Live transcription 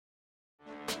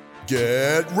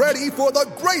Get ready for the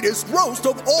greatest roast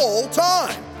of all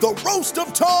time, the Roast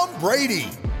of Tom Brady,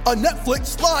 a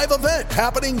Netflix live event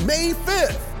happening May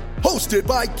 5th. Hosted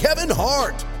by Kevin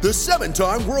Hart, the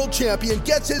 7-time world champion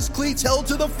gets his cleats held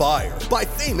to the fire by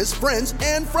famous friends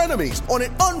and frenemies on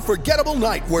an unforgettable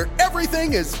night where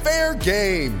everything is fair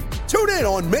game. Tune in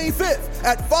on May 5th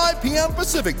at 5 p.m.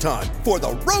 Pacific time for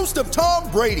the Roast of Tom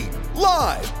Brady,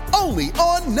 live only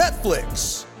on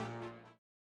Netflix.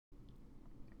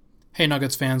 Hey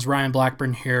Nuggets fans, Ryan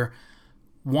Blackburn here.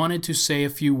 Wanted to say a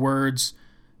few words,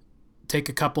 take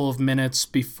a couple of minutes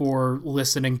before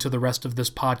listening to the rest of this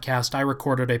podcast. I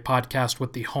recorded a podcast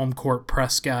with the home court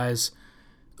press guys,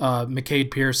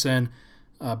 McCade Pearson,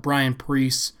 Brian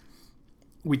Priest.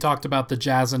 We talked about the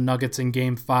Jazz and Nuggets in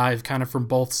Game 5, kind of from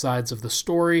both sides of the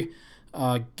story.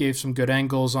 Gave some good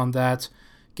angles on that.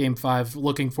 Game 5,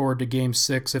 looking forward to Game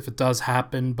 6 if it does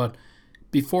happen, but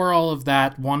before all of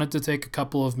that, wanted to take a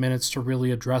couple of minutes to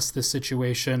really address this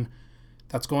situation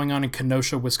that's going on in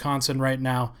Kenosha, Wisconsin right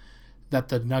now, that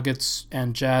the Nuggets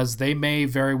and Jazz, they may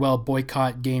very well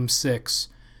boycott Game 6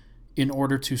 in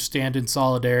order to stand in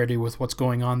solidarity with what's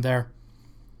going on there.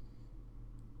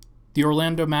 The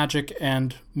Orlando Magic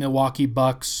and Milwaukee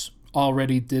Bucks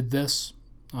already did this.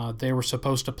 They were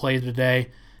supposed to play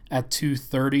today at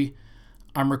 2:30.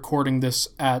 I'm recording this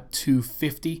at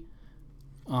 2:50.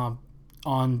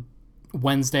 On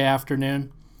Wednesday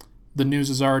afternoon. The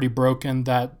news is already broken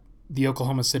that the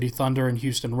Oklahoma City Thunder and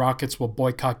Houston Rockets will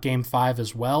boycott Game 5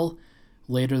 as well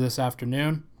later this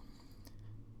afternoon.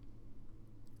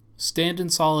 Stand in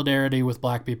solidarity with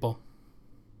black people.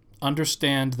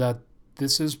 Understand that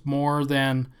this is more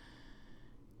than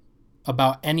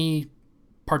about any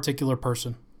particular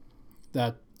person.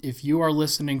 That if you are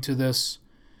listening to this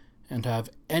and have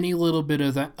any little bit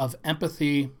of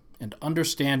empathy and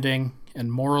understanding and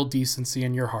moral decency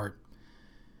in your heart,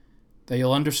 that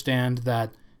you'll understand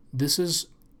that this is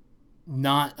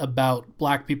not about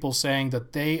black people saying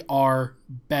that they are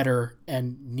better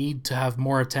and need to have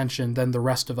more attention than the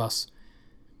rest of us.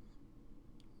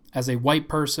 As a white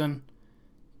person,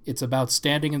 it's about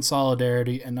standing in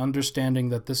solidarity and understanding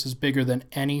that this is bigger than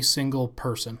any single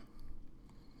person.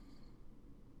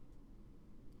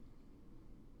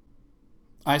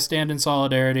 I stand in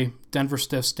solidarity. Denver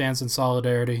Stiff stands in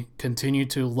solidarity. Continue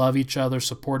to love each other,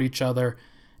 support each other,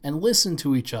 and listen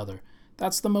to each other.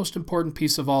 That's the most important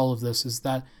piece of all of this, is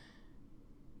that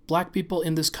black people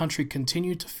in this country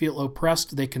continue to feel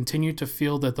oppressed. They continue to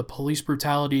feel that the police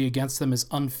brutality against them is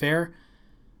unfair.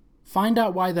 Find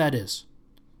out why that is.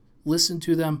 Listen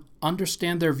to them,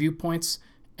 understand their viewpoints,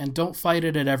 and don't fight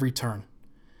it at every turn.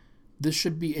 This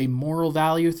should be a moral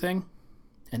value thing,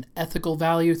 an ethical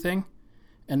value thing,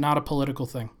 and not a political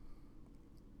thing.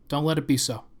 Don't let it be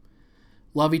so.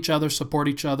 Love each other, support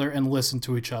each other, and listen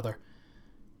to each other.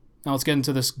 Now let's get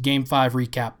into this Game 5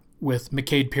 recap with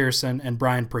McCade Pearson and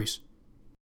Brian Priest.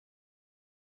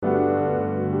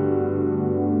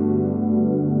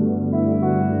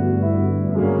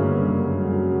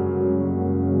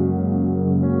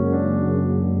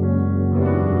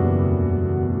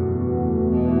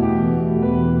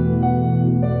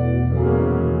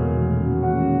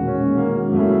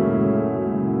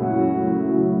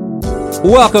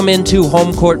 Welcome into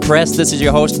Home Court Press. This is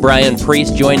your host, Brian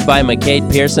Priest, joined by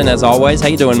McCade Pearson, as always. How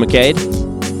you doing, McCade?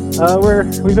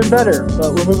 We've been better,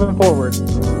 but we're moving forward.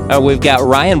 We've got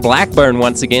Ryan Blackburn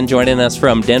once again joining us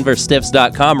from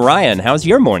DenverStiffs.com. Ryan, how's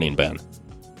your morning been?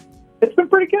 It's been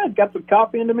pretty good. Got some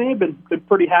coffee into me. Been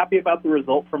pretty happy about the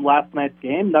result from last night's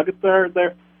game. Nuggets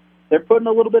they're putting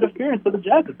a little bit of fear into the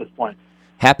Jazz at this point.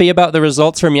 Happy about the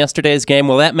results from yesterday's game?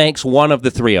 Well, that makes one of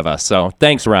the three of us. So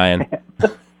thanks, Ryan.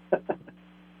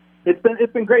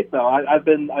 It's been great though. I've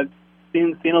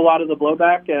seen a lot of the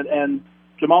blowback, and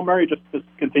Jamal Murray just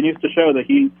continues to show that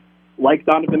he, like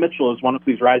Donovan Mitchell, is one of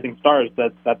these rising stars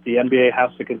that the NBA has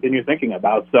to continue thinking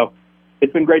about. So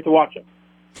it's been great to watch him.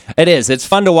 It is. It's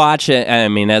fun to watch. I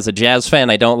mean, as a Jazz fan,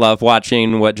 I don't love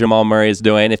watching what Jamal Murray is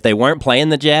doing. If they weren't playing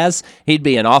the Jazz, he'd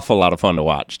be an awful lot of fun to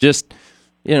watch. Just,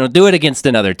 do it against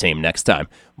another team next time.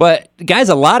 But, guys,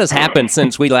 a lot has happened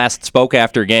since we last spoke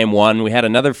after Game 1. We had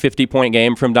another 50-point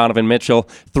game from Donovan Mitchell,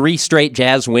 3 straight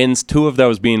Jazz wins, 2 of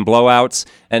those being blowouts.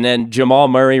 And then Jamal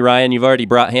Murray, Ryan, you've already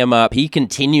brought him up. He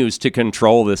continues to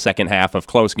control the second half of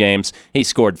close games. He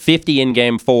scored 50 in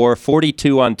Game 4,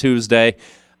 42 on Tuesday.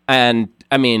 And,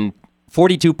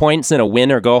 42 points in a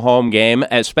win-or-go-home game,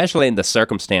 especially in the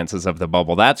circumstances of the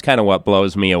bubble. That's kind of what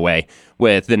blows me away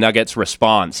with the Nuggets'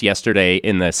 response yesterday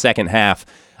in the second half.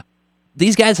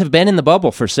 These guys have been in the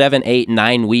bubble for 7, 8,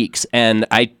 9 weeks, and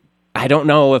I I don't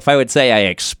know if I would say I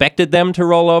expected them to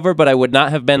roll over, but I would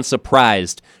not have been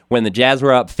surprised when the Jazz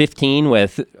were up 15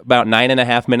 with about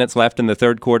 9.5 minutes left in the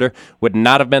third quarter. Would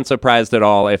not have been surprised at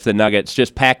all if the Nuggets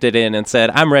just packed it in and said,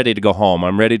 I'm ready to go home.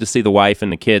 I'm ready to see the wife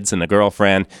and the kids and the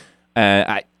girlfriend.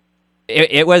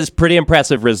 It was pretty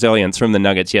impressive resilience from the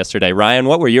Nuggets yesterday. Ryan,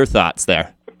 what were your thoughts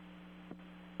there?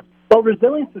 Well,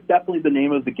 resilience is definitely the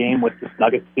name of the game with this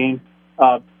Nuggets team.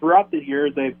 Throughout the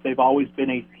years, they've always been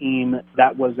a team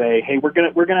that was hey, we're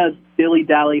gonna dilly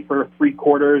dally for 3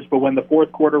 quarters, but when the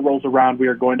fourth quarter rolls around, we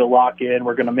are going to lock in.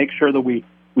 We're going to make sure that we've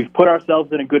put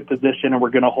ourselves in a good position, and we're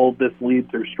going to hold this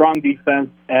lead through strong defense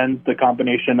and the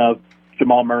combination of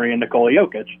Jamal Murray and Nikola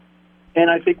Jokic. And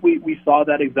I think we saw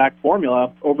that exact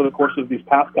formula over the course of these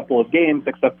past couple of games,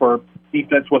 except for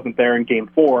defense wasn't there in Game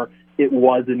 4. It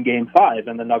was in Game 5,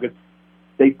 and the Nuggets,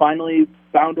 they finally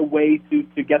found a way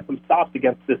to get some stops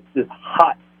against this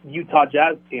hot Utah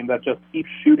Jazz team that just keeps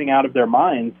shooting out of their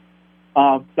minds.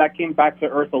 That came back to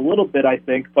earth a little bit, I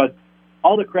think, but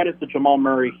all the credit to Jamal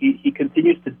Murray. He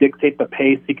continues to dictate the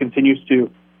pace. He continues to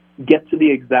get to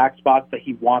the exact spots that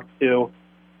he wants to.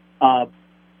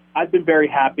 I've been very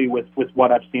happy with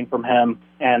what I've seen from him,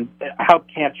 and how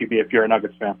can't you be if you're a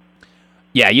Nuggets fan?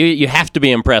 Yeah, you have to be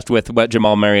impressed with what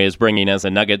Jamal Murray is bringing as a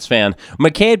Nuggets fan.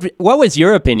 McCade, what was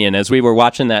your opinion as we were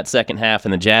watching that second half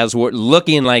and the Jazz were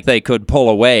looking like they could pull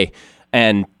away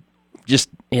and just,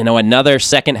 another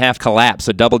second half collapse,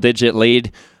 a double-digit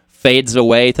lead fades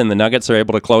away, and the Nuggets are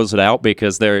able to close it out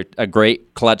because they're a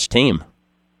great clutch team?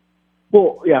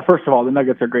 Well, yeah, first of all, the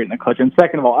Nuggets are great in the clutch. And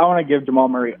second of all, I want to give Jamal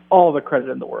Murray all the credit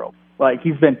in the world. Like,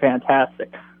 he's been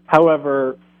fantastic.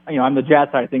 However, I'm the Jazz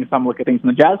side of things, so I'm looking at things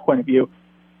from the Jazz point of view.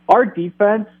 Our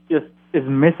defense just is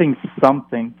missing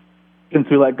something since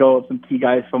we let go of some key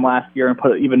guys from last year and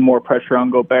put even more pressure on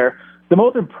Gobert. The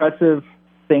most impressive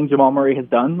thing Jamal Murray has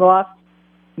done in the last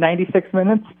 96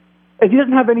 minutes is he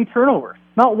doesn't have any turnovers.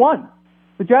 Not one.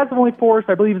 The Jazz have only forced,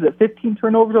 I believe, 15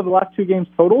 turnovers over the last 2 games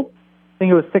total. I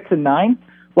think it was 6 and 9.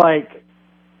 Like,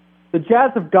 the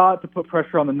Jazz have got to put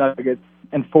pressure on the Nuggets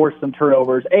and force some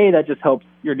turnovers. That just helps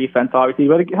your defense, obviously,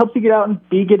 but it helps you get out and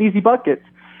get easy buckets.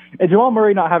 And Jamal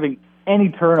Murray not having any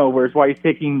turnovers while he's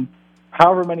taking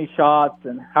however many shots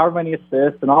and however many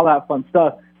assists and all that fun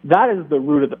stuff, that is the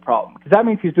root of the problem. Because that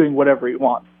means he's doing whatever he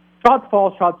wants. Shots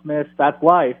fall, shots miss, that's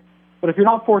life. But if you're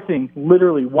not forcing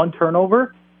literally 1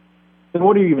 turnover, then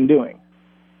what are you even doing?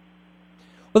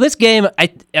 Well, this game, I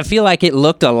feel like it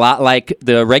looked a lot like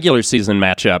the regular season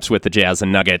matchups with the Jazz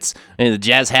and Nuggets. And the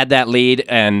Jazz had that lead,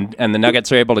 and the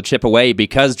Nuggets are able to chip away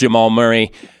because Jamal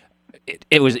Murray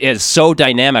is so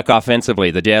dynamic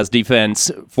offensively. The Jazz defense,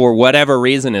 for whatever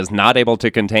reason, is not able to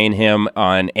contain him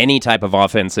on any type of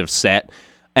offensive set.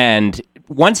 And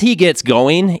once he gets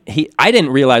going, I didn't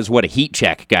realize what a heat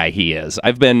check guy he is.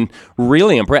 I've been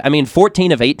really impressed. I mean,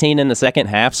 14 of 18 in the second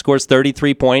half, scores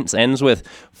 33 points, ends with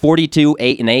 42,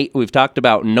 8 and 8. We've talked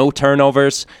about no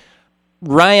turnovers.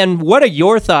 Ryan, what are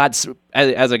your thoughts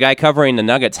as a guy covering the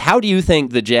Nuggets? How do you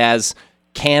think the Jazz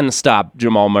can stop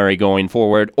Jamal Murray going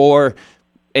forward, or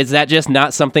is that just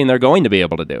not something they're going to be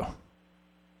able to do?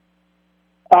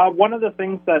 One of the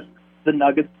things that the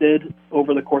Nuggets did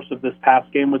over the course of this past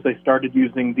game was they started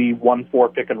using the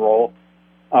 1-4 pick and roll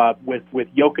with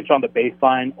Jokic on the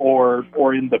baseline or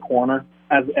in the corner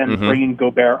and bringing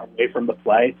Gobert away from the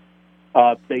play.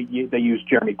 They used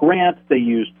Jeremy Grant, they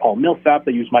used Paul Millsap,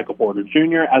 they used Michael Porter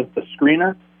Jr. as the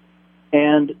screener,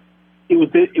 and it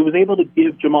was able to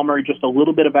give Jamal Murray just a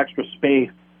little bit of extra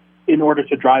space in order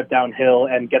to drive downhill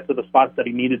and get to the spots that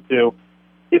he needed to.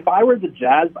 If I were the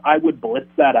Jazz, I would blitz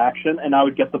that action, and I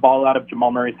would get the ball out of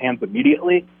Jamal Murray's hands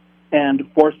immediately and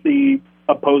force the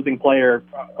opposing player,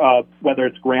 whether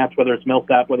it's Grant, whether it's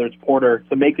Millsap, whether it's Porter,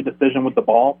 to make a decision with the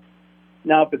ball.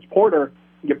 Now, if it's Porter,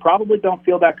 you probably don't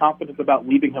feel that confident about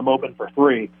leaving him open for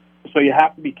 3, so you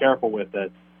have to be careful with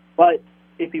it. But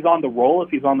if he's on the roll, if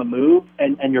he's on the move,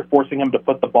 and you're forcing him to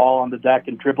put the ball on the deck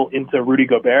and dribble into Rudy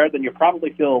Gobert, then you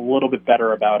probably feel a little bit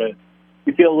better about it.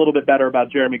 You feel a little bit better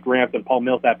about Jeremy Grant and Paul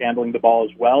Millsap handling the ball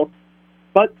as well.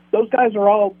 But those guys are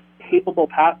all capable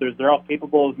passers. They're all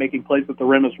capable of making plays at the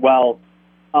rim as well.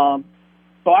 So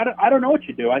I don't know what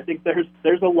you do. I think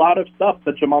there's a lot of stuff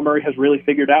that Jamal Murray has really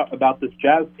figured out about this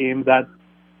Jazz team that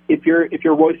if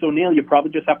you're Royce O'Neal, you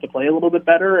probably just have to play a little bit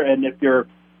better. And if you're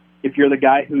the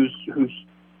guy who's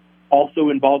also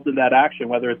involved in that action,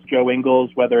 whether it's Joe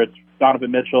Ingles, whether it's Donovan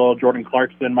Mitchell, Jordan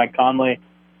Clarkson, Mike Conley,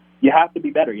 you have to be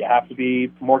better. You have to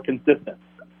be more consistent.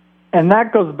 And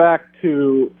that goes back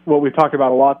to what we've talked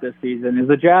about a lot this season, is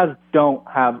the Jazz don't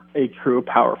have a true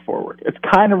power forward. It's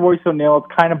kind of Royce O'Neal,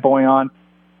 it's kind of Bojan,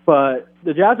 but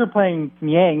the Jazz were playing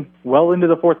Niang well into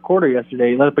the fourth quarter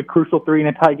yesterday. He let up a crucial 3 in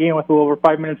a tie game with a little over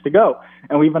 5 minutes to go.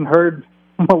 And we even heard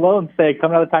Malone say,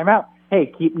 coming out of the timeout,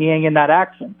 hey, keep Niang in that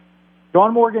action.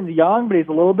 John Morgan's young, but he's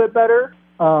a little bit better.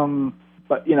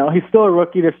 But, he's still a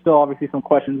rookie. There's still obviously some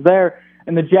questions there.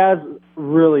 And the Jazz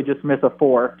really just miss a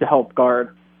 4 to help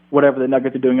guard whatever the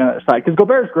Nuggets are doing on the other side. Because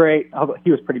Gobert's great.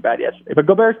 He was pretty bad yesterday. But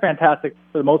Gobert's fantastic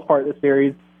for the most part of the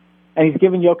series. And he's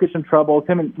giving Jokic some trouble.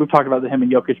 We've talked about the him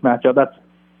and Jokic matchup.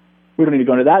 We don't need to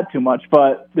go into that too much.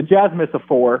 But the Jazz miss a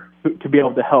 4 to be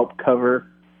able to help cover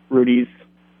Rudy's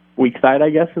weak side, I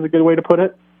guess, is a good way to put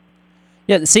it.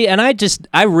 Yeah, see, and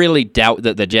I really doubt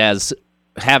that the Jazz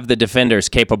have the defenders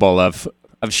capable of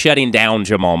shutting down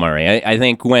Jamal Murray. I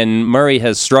think when Murray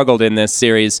has struggled in this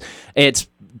series, it's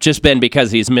just been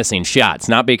because he's missing shots,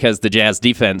 not because the Jazz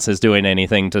defense is doing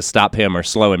anything to stop him or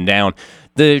slow him down.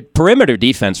 The perimeter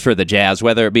defense for the Jazz,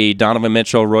 whether it be Donovan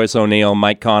Mitchell, Royce O'Neal,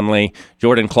 Mike Conley,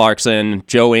 Jordan Clarkson,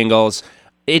 Joe Ingles,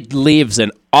 it leaves an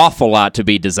awful lot to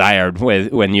be desired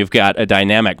when you've got a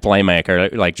dynamic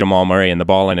playmaker like Jamal Murray and the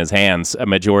ball in his hands a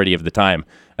majority of the time.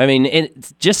 I mean,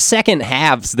 just second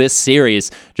halves this series,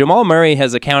 Jamal Murray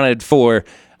has accounted for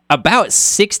about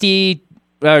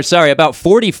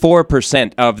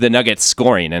 44% of the Nuggets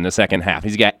scoring in the second half.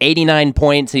 He's got 89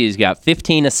 points. He's got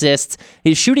 15 assists.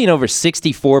 He's shooting over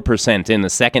 64% in the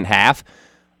second half.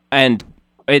 And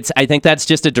I think that's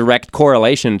just a direct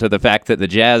correlation to the fact that the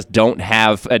Jazz don't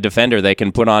have a defender they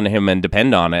can put on him and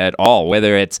depend on at all,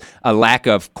 whether it's a lack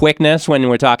of quickness when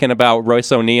we're talking about Royce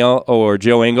O'Neal or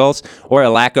Joe Ingles, or a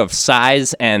lack of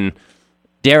size and,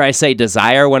 dare I say,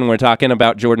 desire when we're talking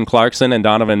about Jordan Clarkson and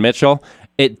Donovan Mitchell.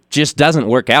 It just doesn't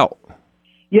work out.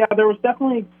 Yeah, there were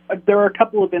a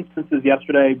couple of instances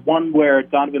yesterday, one where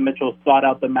Donovan Mitchell sought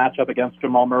out the matchup against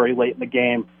Jamal Murray late in the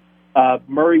game.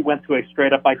 Murray went to a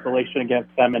straight-up isolation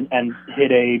against them and hit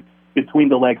a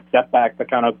between-the-legs step-back that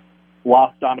kind of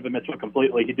lost Donovan Mitchell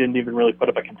completely. He didn't even really put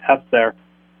up a contest there.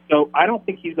 So I don't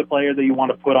think he's a player that you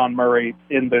want to put on Murray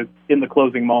in the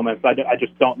closing moments. I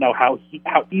just don't know how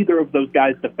either of those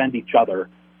guys defend each other.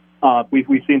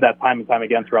 We've seen that time and time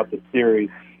again throughout this series.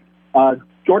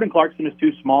 Jordan Clarkson is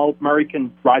too small. Murray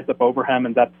can rise up over him,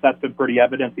 and that's been pretty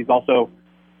evident. He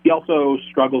also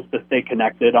struggles to stay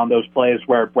connected on those plays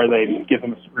where they give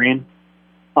him a screen.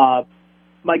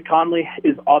 Mike Conley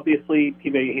is obviously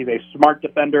he's a smart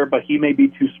defender, but he may be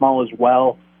too small as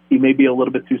well. He may be a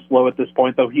little bit too slow at this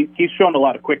point, though. He's shown a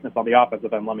lot of quickness on the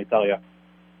offensive end, let me tell you.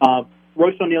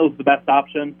 Royce O'Neal is the best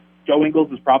option. Joe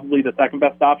Ingles is probably the second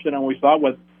best option, and we saw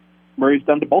what Murray's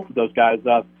done to both of those guys.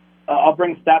 I'll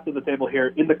bring stats to the table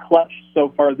here. In the clutch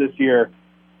so far this year,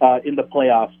 in the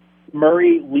playoffs,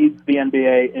 Murray leads the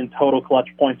NBA in total clutch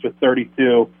points with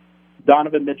 32.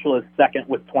 Donovan Mitchell is second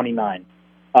with 29.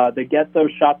 They get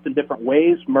those shots in different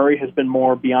ways. Murray has been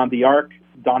more beyond the arc.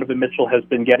 Donovan Mitchell has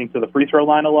been getting to the free throw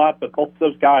line a lot, but both of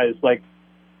those guys,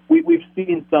 we've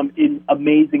seen some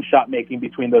amazing shot making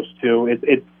between those two.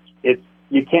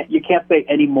 You can't say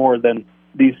any more than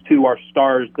these two are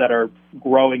stars that are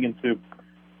growing into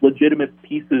legitimate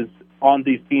pieces on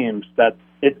these teams. That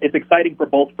it's exciting for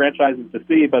both franchises to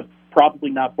see, but probably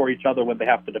not for each other when they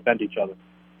have to defend each other.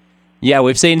 Yeah,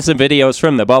 we've seen some videos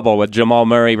from the bubble with Jamal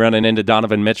Murray running into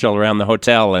Donovan Mitchell around the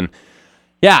hotel, and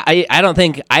yeah, I don't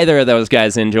think either of those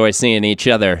guys enjoy seeing each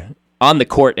other on the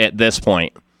court at this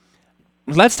point.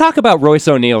 Let's talk about Royce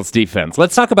O'Neal's defense.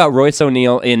 Let's talk about Royce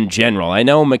O'Neal in general. I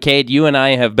know, McCade, you and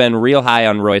I have been real high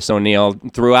on Royce O'Neal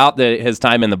throughout his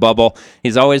time in the bubble.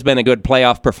 He's always been a good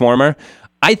playoff performer.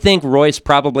 I think Royce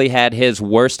probably had his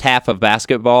worst half of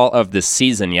basketball of the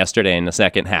season yesterday in the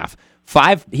second half.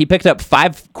 He picked up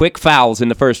 5 quick fouls in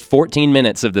the first 14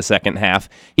 minutes of the second half.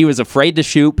 He was afraid to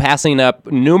shoot, passing up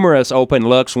numerous open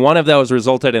looks. One of those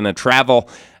resulted in a travel.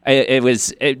 It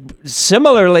was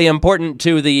similarly important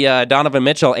to the Donovan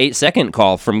Mitchell 8-second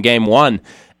call from Game 1.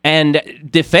 And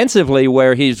defensively,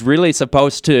 where he's really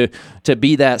supposed to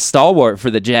be that stalwart for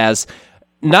the Jazz,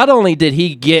 not only did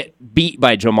he get beat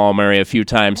by Jamal Murray a few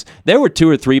times, there were 2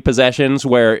 or 3 possessions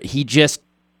where he just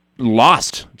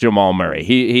lost Jamal Murray.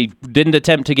 He didn't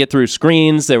attempt to get through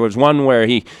screens. There was one where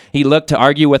he looked to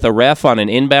argue with a ref on an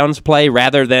inbounds play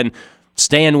rather than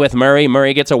staying with Murray.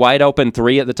 Murray gets a wide open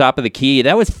 3 at the top of the key.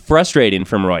 That was frustrating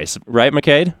from Royce, right,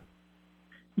 McCade?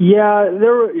 Yeah,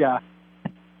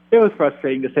 it was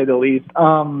frustrating to say the least.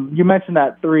 You mentioned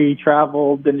that 3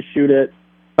 traveled, didn't shoot it.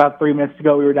 About 3 minutes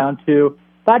ago, we were down 2.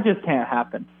 That just can't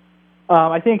happen.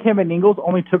 I think him and Ingles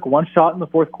only took 1 shot in the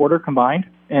fourth quarter combined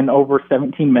in over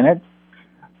 17 minutes.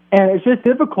 And it's just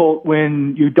difficult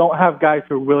when you don't have guys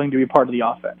who are willing to be part of the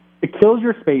offense. It kills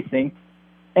your spacing,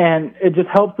 and it just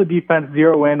helps the defense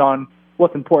zero in on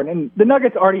what's important. And the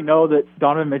Nuggets already know that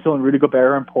Donovan Mitchell and Rudy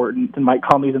Gobert are important and Mike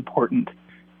Conley is important.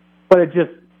 But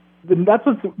that's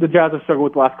what the Jazz have struggled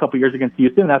with the last couple of years against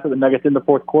Houston. And that's what the Nuggets did in the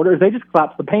fourth quarter is they just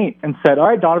collapsed the paint and said, all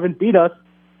right, Donovan, beat us.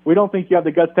 We don't think you have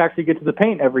the guts to actually get to the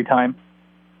paint every time.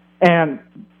 And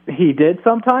he did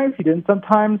sometimes, he didn't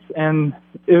sometimes, and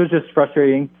it was just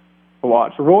frustrating to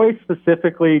watch. Roy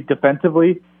specifically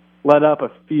defensively led up a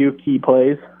few key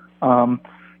plays.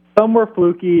 Some were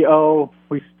fluky,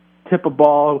 we tip a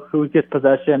ball, who gets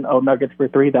possession, Nuggets for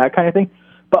three, that kind of thing.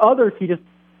 But others,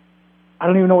 I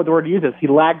don't even know what the word to use is. He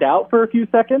lagged out for a few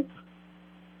seconds.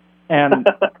 And,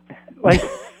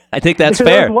 I think that's there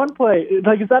fair. was one play,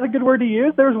 is that a good word to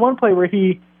use? There was one play where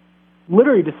he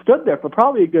literally just stood there for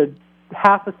probably a good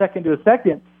half a second to a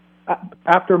second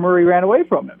after Murray ran away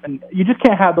from him. And you just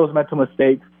can't have those mental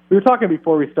mistakes. We were talking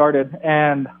before we started,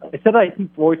 and I said I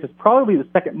think Royce is probably the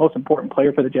second most important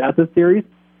player for the Jazz this series.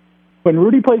 When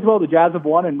Rudy plays well, the Jazz have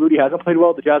won, and Rudy hasn't played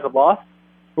well, the Jazz have lost.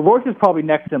 But Royce is probably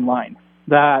next in line.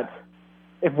 That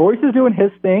if Royce is doing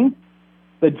his thing,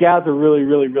 the Jazz are really,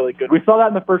 really, really good. We saw that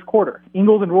in the first quarter.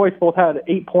 Ingles and Royce both had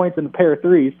 8 points in a pair of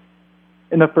threes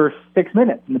in the first 6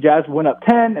 minutes. And the Jazz went up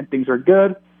 10, and things are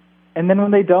good. And then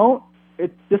when they don't,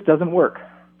 it just doesn't work.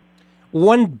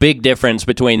 One big difference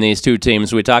between these two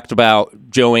teams, we talked about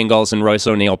Joe Ingles and Royce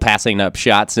O'Neal passing up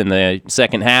shots in the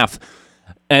second half.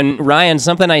 And Ryan,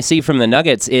 something I see from the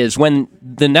Nuggets is when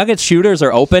the Nuggets shooters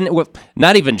are open, well,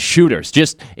 not even shooters,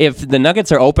 just if the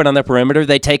Nuggets are open on the perimeter,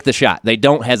 they take the shot. They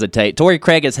don't hesitate. Torrey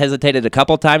Craig has hesitated a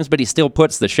couple times, but he still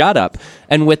puts the shot up.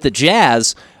 And with the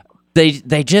Jazz,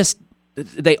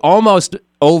 they almost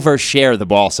overshare the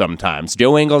ball sometimes.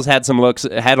 Joe Ingles had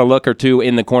a look or two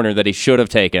in the corner that he should have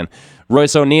taken.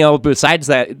 Royce O'Neal, besides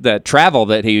the travel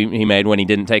that he made when he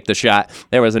didn't take the shot,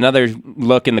 there was another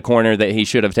look in the corner that he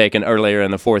should have taken earlier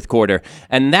in the fourth quarter.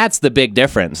 And that's the big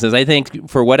difference, is I think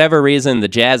for whatever reason, the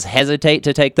Jazz hesitate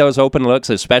to take those open looks,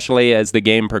 especially as the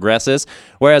game progresses,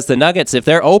 whereas the Nuggets, if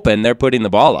they're open, they're putting the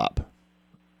ball up.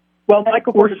 Well,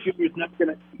 Michael Porter Jr.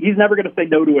 is never gonna say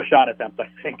no to a shot attempt.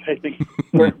 I think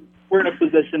we're in a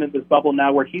position in this bubble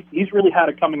now where he's really had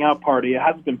a coming out party. It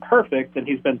hasn't been perfect, and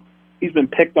he's been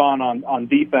picked on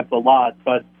defense a lot.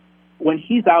 But when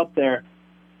he's out there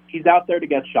to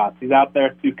get shots. He's out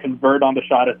there to convert on the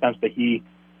shot attempts that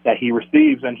he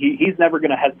receives, and he's never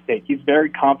going to hesitate. He's very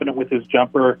confident with his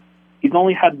jumper. He's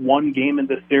only had one game in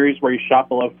this series where he shot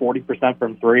below 40%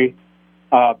 from three.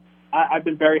 I've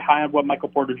been very high on what Michael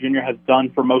Porter Jr. has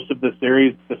done for most of this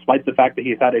series, despite the fact that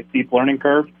he's had a steep learning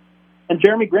curve. And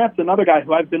Jeremy Grant's another guy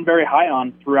who I've been very high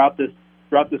on throughout this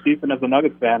season as a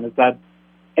Nuggets fan, is that,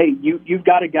 hey, you've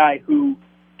got a guy who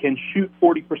can shoot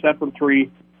 40% from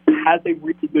three, has a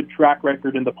really good track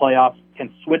record in the playoffs,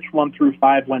 can switch 1 through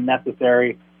 5 when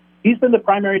necessary. He's been the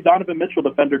primary Donovan Mitchell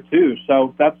defender too,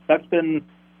 so that's been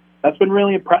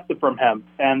really impressive from him.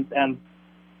 And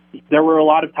there were a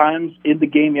lot of times in the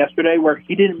game yesterday where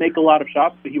he didn't make a lot of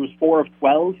shots, but he was 4 of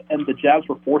 12, and the Jazz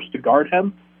were forced to guard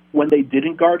him. When they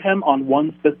didn't guard him on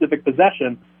one specific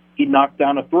possession, he knocked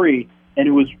down a three, and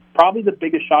it was probably the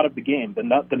biggest shot of the game. The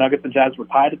Nuggets and Jazz were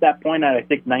tied at that point at, I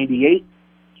think, 98.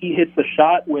 He hits the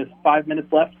shot with 5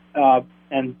 minutes left,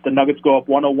 and the Nuggets go up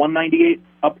 101-98,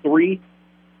 up 3.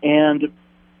 And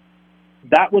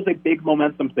that was a big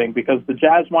momentum thing because the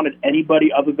Jazz wanted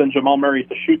anybody other than Jamal Murray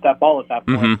to shoot that ball at that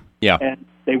point. Mm-hmm. Yeah. And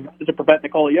they wanted to prevent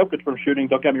Nikola Jokic from shooting,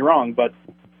 don't get me wrong, but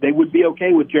they would be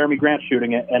okay with Jeremy Grant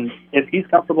shooting it. And if he's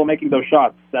comfortable making those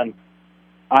shots, then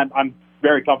I'm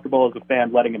very comfortable as a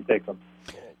fan letting him take them.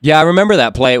 Yeah, I remember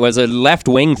that play. It was a left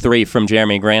wing three from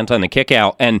Jeremy Grant on the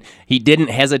kickout, and he didn't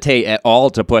hesitate at all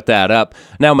to put that up.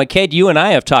 Now, McCade, you and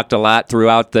I have talked a lot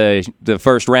throughout the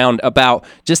first round about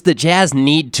just the Jazz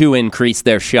need to increase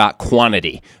their shot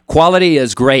quantity. Quality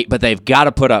is great, but they've got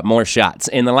to put up more shots.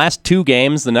 In the last 2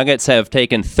 games, the Nuggets have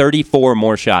taken 34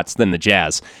 more shots than the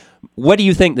Jazz. What do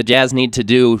you think the Jazz need to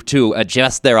do to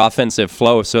adjust their offensive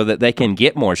flow so that they can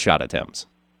get more shot attempts?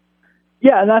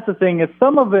 Yeah, and that's the thing, is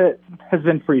some of it has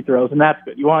been free throws, and that's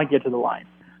good. You want to get to the line.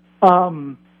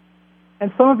 And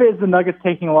some of it is the Nuggets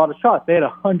taking a lot of shots. They had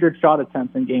 100 shot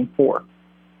attempts in Game 4.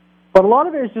 But a lot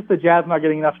of it is just the Jazz not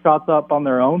getting enough shots up on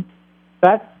their own.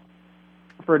 That's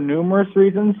for numerous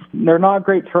reasons. They're not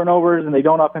great turnovers, and they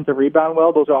don't offensive rebound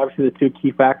well. Those are obviously the 2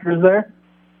 key factors there.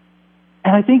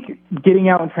 And I think getting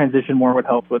out in transition more would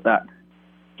help with that.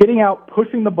 Getting out,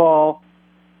 pushing the ball,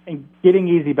 and getting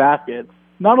easy baskets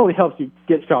not only helps you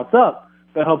get shots up,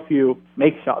 but helps you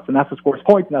make shots, and that's what scores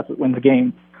points, and that's what wins the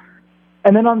game.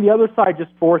 And then on the other side, just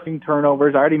forcing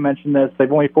turnovers. I already mentioned this.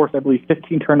 They've only forced, I believe,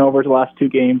 15 turnovers the last 2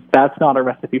 games. That's not a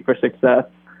recipe for success.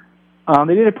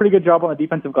 They did a pretty good job on the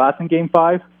defensive glass in Game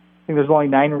 5 think there's only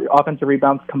 9 offensive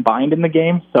rebounds combined in the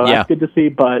game, so Yeah. that's good to see.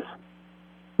 But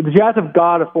the Jazz have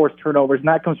got to force turnovers, and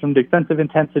that comes from defensive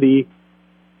intensity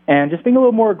and just being a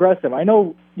little more aggressive. I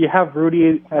know you have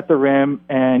Rudy at the rim,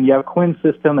 and you have Quinn's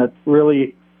system that's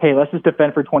really, hey, let's just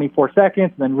defend for 24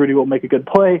 seconds, and then Rudy will make a good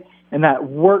play, and that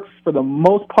works for the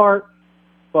most part.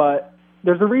 But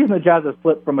there's a reason the Jazz have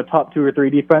slipped from a top 2 or 3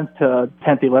 defense to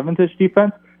 10th, 11th-ish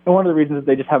defense, and one of the reasons is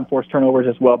they just haven't forced turnovers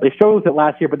as well. They showed it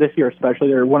last year, but this year especially,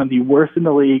 they're one of the worst in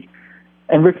the league,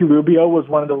 and Ricky Rubio was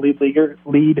one of the league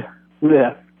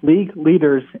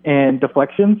leaders in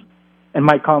deflections, and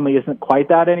Mike Conley isn't quite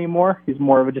that anymore. He's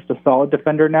more of just a solid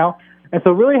defender now. And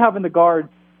so really having the guards,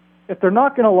 if they're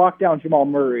not going to lock down Jamal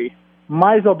Murray,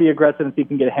 might as well be aggressive and see if you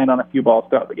can get a hand on a few balls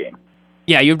throughout the game.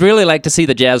 Yeah, you'd really like to see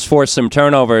the Jazz force some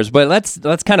turnovers, but let's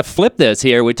kind of flip this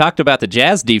here. We talked about the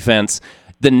Jazz defense.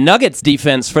 The Nuggets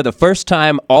defense, for the first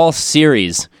time all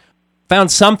series,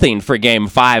 found something for Game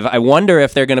 5. I wonder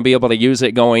if they're going to be able to use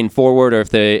it going forward, or if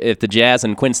the Jazz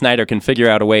and Quinn Snyder can figure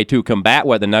out a way to combat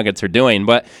what the Nuggets are doing.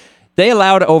 But they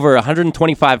allowed over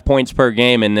 125 points per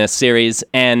game in this series,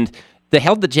 and they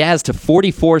held the Jazz to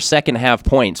 44 second-half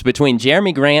points. Between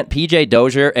Jeremy Grant, P.J.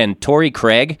 Dozier, and Torrey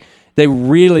Craig, they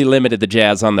really limited the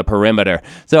Jazz on the perimeter.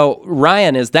 So,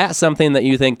 Ryan, is that something that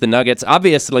you think the Nuggets,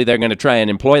 obviously they're going to try and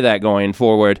employ that going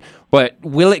forward, but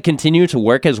will it continue to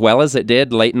work as well as it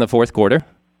did late in the fourth quarter?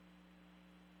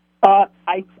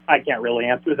 I can't really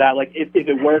answer that. Like, if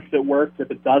it works, it works.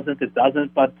 If it doesn't, it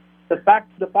doesn't. But the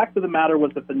fact of the matter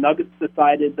was that the Nuggets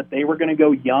decided that they were going to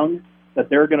go young, that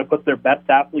they were going to put their best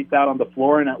athletes out on the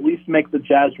floor and at least make the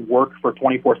Jazz work for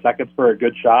 24 seconds for a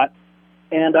good shot.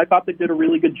 And I thought they did a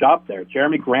really good job there.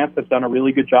 Jeremy Grant has done a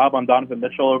really good job on Donovan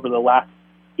Mitchell over the last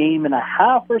game and a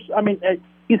half or so. I mean,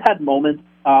 he's had moments.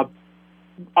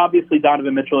 Obviously,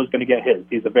 Donovan Mitchell is going to get his.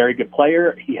 He's a very good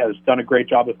player. He has done a great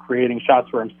job of creating shots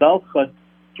for himself, but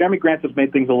Jeremy Grant has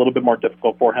made things a little bit more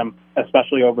difficult for him,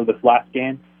 especially over this last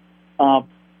game.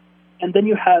 And then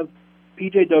you have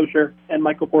P.J. Dozier and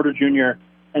Michael Porter Jr.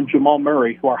 and Jamal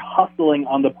Murray, who are hustling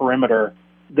on the perimeter.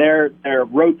 They're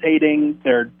rotating.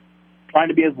 They're trying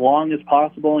to be as long as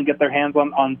possible and get their hands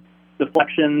on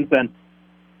deflections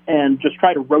and just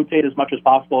try to rotate as much as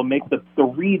possible and make the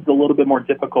reads a little bit more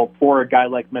difficult for a guy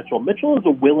like Mitchell. Mitchell is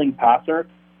a willing passer,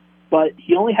 but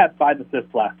he only had 5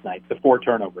 assists last night to 4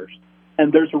 turnovers.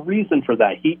 And there's a reason for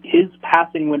that. His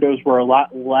passing windows were a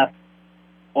lot less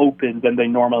open than they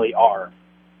normally are.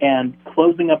 And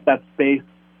closing up that space,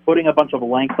 putting a bunch of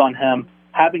length on him,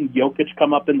 having Jokic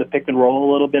come up in the pick and roll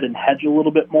a little bit and hedge a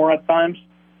little bit more at times,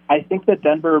 I think that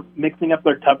Denver mixing up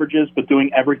their coverages but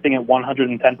doing everything at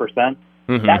 110%,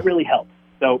 that really helps.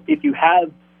 So if you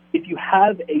have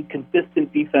a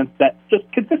consistent defense that just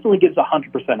consistently gives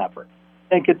 100% effort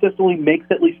and consistently makes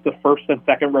at least the first and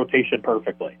second rotation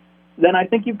perfectly, then I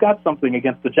think you've got something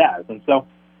against the Jazz. And so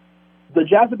the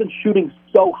Jazz have been shooting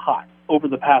so hot over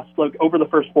the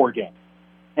first 4 games,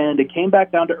 and it came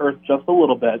back down to earth just a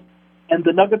little bit. And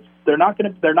the Nuggets, they're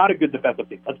not a good defensive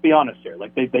team. Let's be honest here.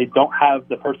 Like they don't have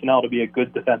the personnel to be a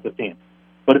good defensive team.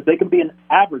 But if they can be an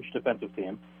average defensive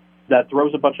team that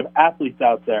throws a bunch of athletes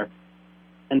out there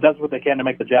and does what they can to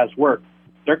make the Jazz work,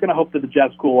 they're going to hope that the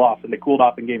Jazz cool off, and they cooled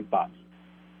off in Game 5.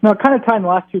 Now, kind of tying the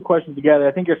last 2 questions together,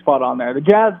 I think you're spot on there. The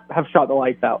Jazz have shot the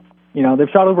lights out. You know, they've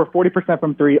shot over 40%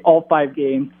 from 3 all 5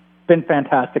 games. It's been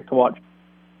fantastic to watch.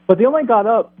 But they only got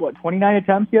up, 29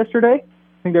 attempts yesterday?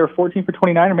 I think they were 14 for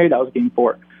 29, or maybe that was Game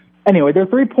 4. Anyway, their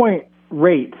three-point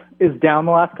rate is down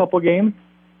the last couple of games,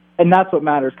 and that's what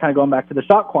matters, kind of going back to the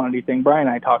shot quantity thing Brian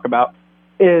and I talk about,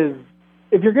 is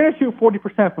if you're going to shoot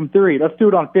 40% from 3, let's do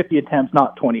it on 50 attempts,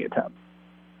 not 20 attempts.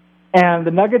 And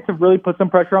the Nuggets have really put some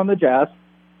pressure on the Jazz,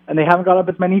 and they haven't got up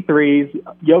as many threes.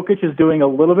 Jokic is doing a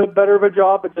little bit better of a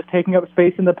job at just taking up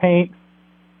space in the paint.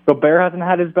 Gobert hasn't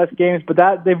had his best games, but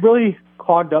they've really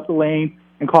clogged up the lane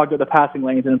and clogged up the passing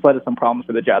lanes, and it's led to some problems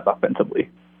for the Jazz offensively.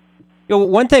 You know,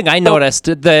 one thing I noticed,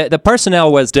 the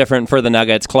personnel was different for the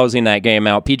Nuggets closing that game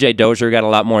out. P.J. Dozier got a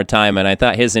lot more time, and I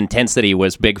thought his intensity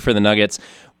was big for the Nuggets.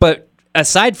 But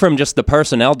aside from just the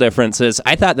personnel differences,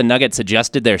 I thought the Nuggets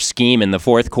adjusted their scheme in the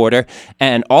fourth quarter,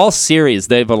 and all series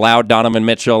they've allowed Donovan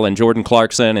Mitchell and Jordan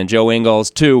Clarkson and Joe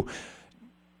Ingles to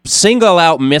single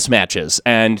out mismatches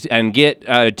and get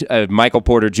Michael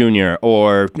Porter Jr.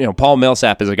 or Paul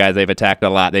Millsap is a guy they've attacked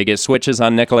a lot. They get switches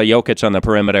on Nikola Jokic on the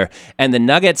perimeter, and the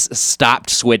Nuggets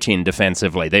stopped switching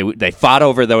defensively. They fought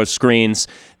over those screens.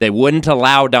 They wouldn't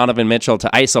allow Donovan Mitchell to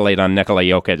isolate on Nikola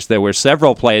Jokic. There were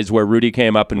several plays where Rudy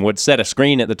came up and would set a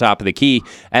screen at the top of the key,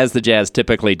 as the Jazz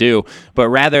typically do. But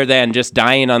rather than just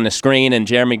dying on the screen and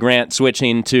Jeremy Grant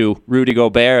switching to Rudy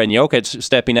Gobert and Jokic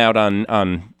stepping out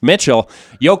on Mitchell,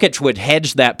 Jokic would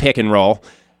hedge that pick and roll,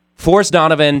 force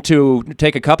Donovan to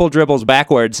take a couple dribbles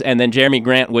backwards, and then Jeremy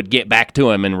Grant would get back to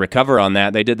him and recover on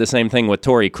that. They did the same thing with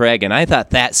Torrey Craig, and I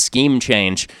thought that scheme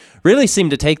change really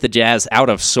seemed to take the Jazz out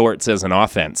of sorts as an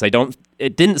offense.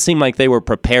 It didn't seem like they were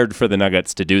prepared for the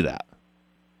Nuggets to do that.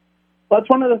 Well, that's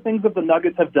one of the things that the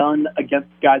Nuggets have done against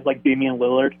guys like Damian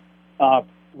Lillard,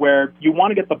 where you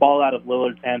want to get the ball out of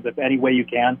Lillard's hands if any way you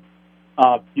can.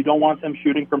 You don't want him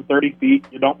shooting from 30 feet.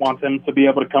 You don't want him to be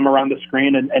able to come around the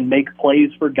screen and make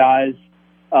plays for guys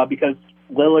because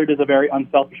Lillard is a very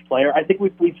unselfish player. I think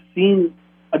we've seen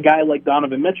a guy like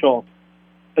Donovan Mitchell,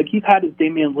 like he's had his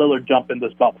Damian Lillard jump in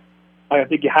this bubble. I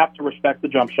think you have to respect the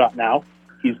jump shot now.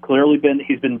 He's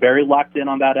been very locked in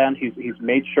on that end. He's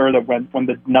made sure that when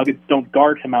the Nuggets don't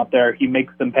guard him out there, he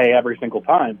makes them pay every single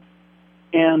time.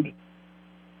 And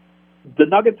the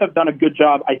Nuggets have done a good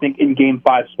job, I think, in Game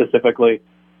 5 specifically,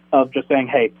 of just saying,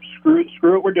 hey, screw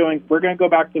what we're doing. We're going to go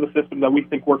back to the system that we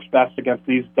think works best against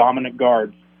these dominant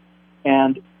guards.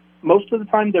 And most of the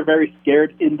time they're very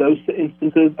scared in those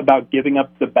instances about giving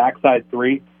up the backside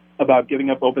three, about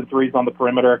giving up open threes on the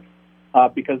perimeter,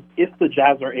 because if the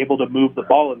Jazz are able to move the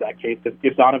ball in that case,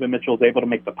 if Donovan Mitchell is able to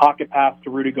make the pocket pass to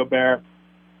Rudy Gobert,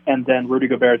 and then Rudy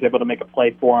Gobert is able to make a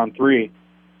play 4-on-3,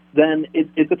 then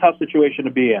it's a tough situation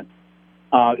to be in.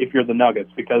 If you're the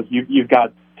Nuggets, because you've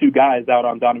got two guys out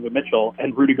on Donovan Mitchell,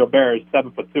 and Rudy Gobert is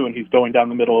 7'2", and he's going down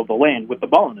the middle of the lane with the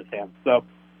ball in his hands. So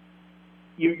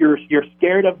you're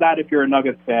scared of that if you're a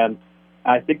Nuggets fan.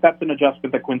 I think that's an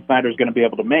adjustment that Quinn Snyder is going to be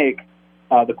able to make.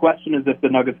 The question is if the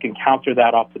Nuggets can counter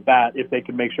that off the bat, if they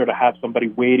can make sure to have somebody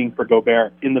waiting for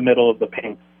Gobert in the middle of the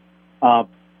paint.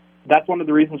 That's one of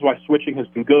the reasons why switching has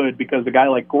been good, because a guy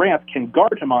like Grant can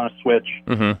guard him on a switch,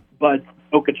 but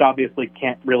Jokic obviously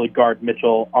can't really guard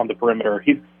Mitchell on the perimeter.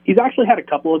 He's actually had a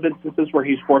couple of instances where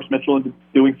he's forced Mitchell into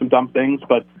doing some dumb things,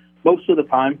 but most of the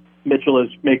time, Mitchell is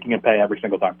making him pay every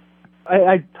single time.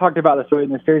 I talked about this earlier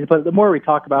in the series, but the more we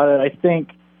talk about it, I think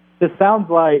this sounds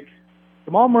like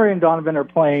Jamal Murray and Donovan are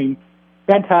playing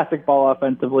fantastic ball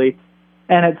offensively,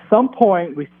 and at some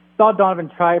point, we saw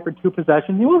Donovan try it for 2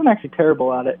 possessions. He wasn't actually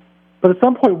terrible at it, but at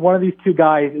some point, one of these two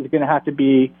guys is going to have to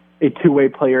be a two-way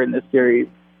player in this series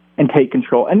and take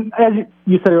control. And as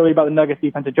you said earlier about the Nuggets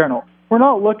defense in general, we're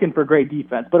not looking for great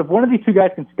defense, but if one of these two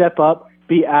guys can step up,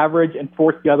 be average, and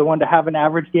force the other one to have an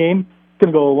average game, it's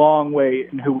going to go a long way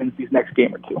in who wins these next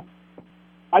game or two.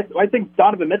 I think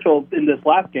Donovan Mitchell in this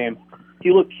last game,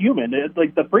 he looked human.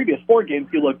 Like the previous 4 games,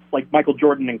 he looked like Michael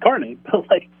Jordan incarnate. But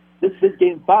like this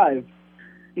Game 5,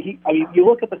 you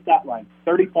look at the stat line: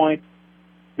 30 points,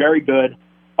 very good,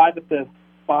 5 assists,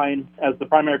 fine as the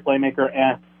primary playmaker,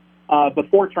 and the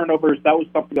 4 turnovers, that was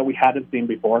something that we hadn't seen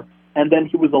before. And then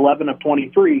he was 11 of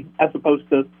 23 as opposed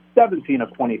to 17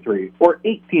 of 23 or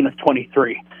 18 of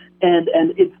 23. And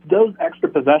it's those extra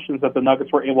possessions that the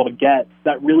Nuggets were able to get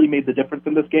that really made the difference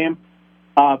in this game.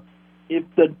 If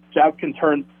the Jazz can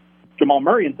turn Jamal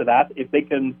Murray into that, if they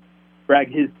can drag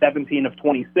his 17 of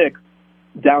 26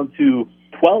 down to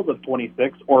 12 of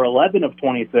 26 or 11 of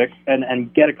 26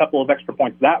 and get a couple of extra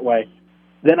points that way,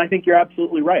 then I think you're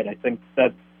absolutely right. I think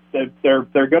that they're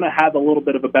going to have a little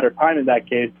bit of a better time in that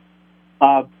case.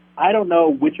 I don't know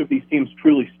which of these teams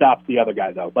truly stops the other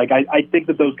guy, though. Like, I think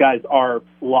that those guys are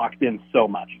locked in so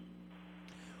much.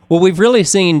 Well, we've really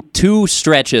seen 2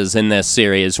 stretches in this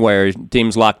series where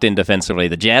teams locked in defensively.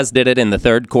 The Jazz did it in the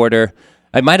third quarter.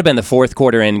 It might have been the fourth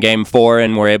quarter in Game 4,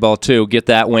 and were able to get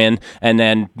that win. And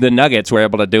then the Nuggets were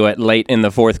able to do it late in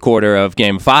the fourth quarter of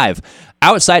Game 5.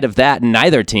 Outside of that,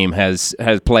 neither team has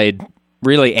played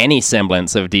really any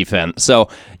semblance of defense. So,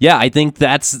 yeah, I think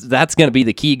that's going to be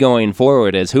the key going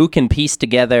forward, is who can piece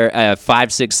together a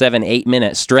 5, 6, 7, 8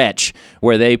 minute stretch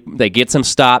where they get some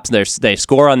stops, they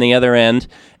score on the other end,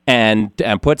 and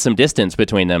put some distance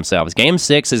between themselves. Game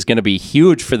 6 is going to be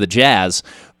huge for the Jazz,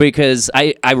 because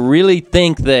I really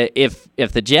think that if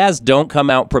the Jazz don't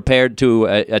come out prepared to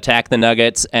attack the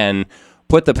Nuggets and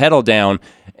put the pedal down,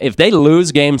 if they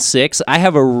lose Game 6, I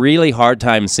have a really hard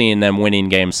time seeing them winning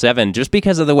Game 7, just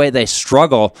because of the way they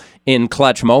struggle in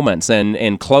clutch moments. And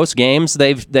in close games,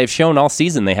 they've shown all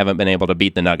season they haven't been able to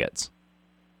beat the Nuggets.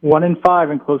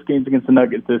 1-5 in close games against the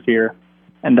Nuggets this year,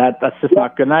 and that's just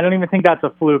not good. And I don't even think that's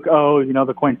a fluke.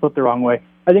 The coin flipped the wrong way.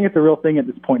 I think it's a real thing at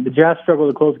this point. The Jazz struggle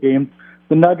to close games.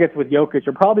 The Nuggets with Jokic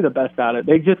are probably the best at it.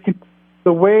 They just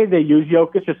the way they use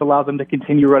Jokic just allows them to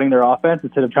continue running their offense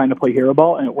instead of trying to play hero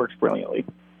ball, and it works brilliantly.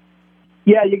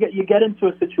 Yeah, you get into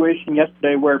a situation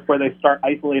yesterday where they start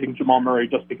isolating Jamal Murray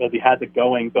just because he has it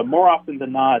going. But more often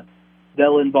than not,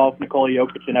 they'll involve Nikola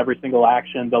Jokic in every single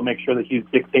action. They'll make sure that he's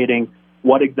dictating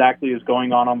what exactly is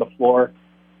going on the floor.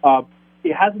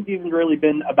 it hasn't even really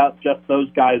been about just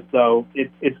those guys, though.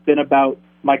 It's been about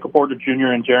Michael Porter Jr.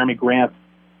 and Jeremy Grant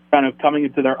kind of coming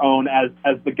into their own as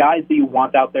the guys that you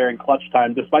want out there in clutch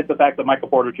time, despite the fact that Michael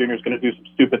Porter Jr. is going to do some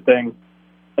stupid things.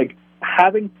 Like,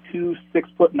 having 2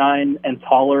 6'9" and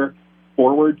taller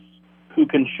forwards who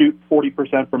can shoot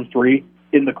 40% from three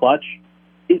in the clutch,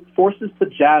 it forces the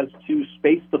Jazz to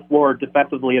space the floor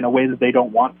defensively in a way that they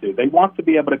don't want to. They want to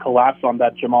be able to collapse on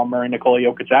that Jamal Murray, Nikola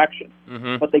Jokic action,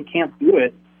 but they can't do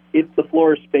it if the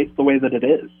floor is spaced the way that it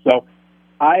is. So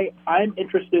I'm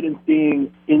interested in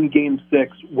seeing in Game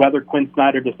 6 whether Quinn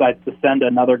Snyder decides to send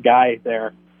another guy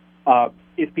there.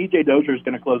 If P.J. Dozier is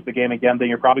going to close the game again, then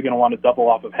you're probably going to want to double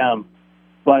off of him.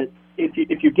 But if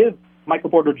you give Michael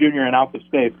Porter Jr. an ounce of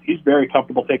space, he's very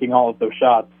comfortable taking all of those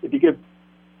shots. If you give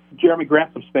Jeremy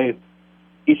Grant some space,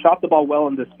 he shot the ball well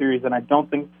in this series, and I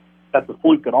don't think that's a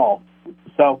fluke at all.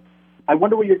 So I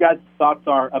wonder what your guys' thoughts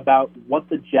are about what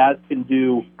the Jazz can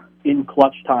do in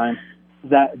clutch time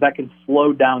that can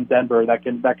slow down Denver, that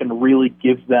can really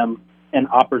give them an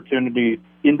opportunity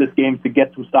in this game to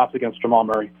get some stops against Jamal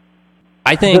Murray.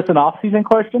 I think is this an off-season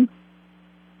question?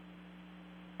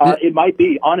 It might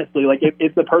be, honestly. Like,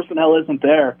 if the personnel isn't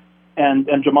there and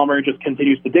Jamal Murray just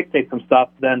continues to dictate some stuff,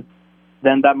 then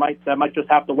that might just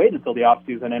have to wait until the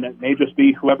offseason, and it may just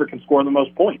be whoever can score the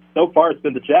most points. So far, it's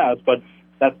been the Jazz, but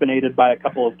that's been aided by a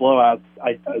couple of blowouts,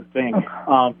 I think.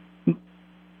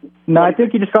 No, I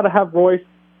think you just got to have Royce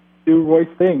do Royce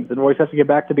things, and Royce has to get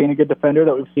back to being a good defender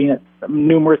that we've seen it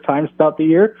numerous times throughout the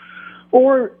year.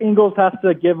 Or Ingles has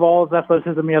to give all his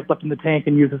athleticism he has left in the tank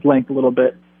and use his length a little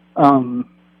bit.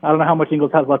 I don't know how much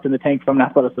Ingles has left in the tank from an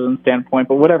athleticism standpoint,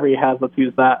 but whatever he has, let's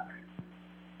use that.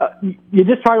 You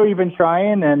just try what you've been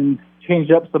trying and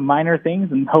change up some minor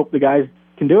things and hope the guys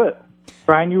can do it.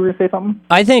 Brian, you were going to say something?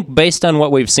 I think based on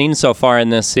what we've seen so far in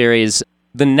this series,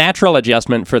 the natural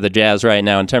adjustment for the Jazz right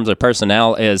now in terms of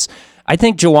personnel is I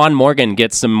think Juwan Morgan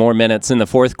gets some more minutes in the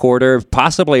fourth quarter,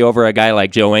 possibly over a guy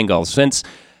like Joe Ingles.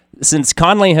 Since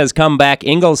Conley has come back,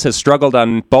 Ingles has struggled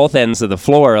on both ends of the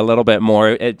floor a little bit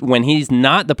more. When he's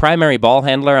not the primary ball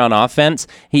handler on offense,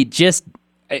 he just,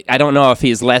 I don't know if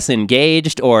he's less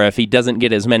engaged or if he doesn't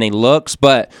get as many looks,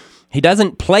 but he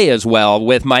doesn't play as well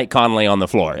with Mike Conley on the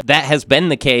floor. That has been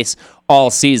the case all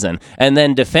season. And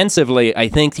then defensively, I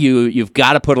think you've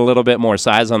got to put a little bit more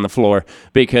size on the floor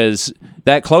because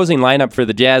that closing lineup for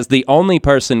the Jazz, the only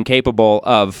person capable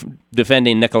of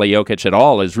defending Nikola Jokic at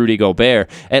all is Rudy Gobert.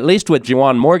 At least with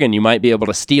Juwan Morgan, you might be able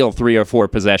to steal 3 or 4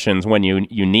 possessions when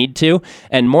you need to.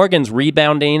 And Morgan's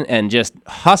rebounding and just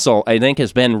hustle, I think,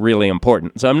 has been really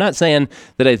important. So I'm not saying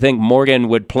that I think Morgan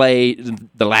would play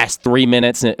the last 3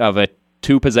 minutes of a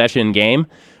 2-possession game,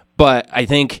 but I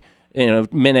think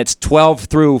minutes 12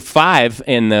 through 5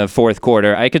 in the fourth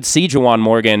quarter, I could see Juwan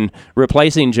Morgan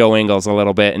replacing Joe Ingles a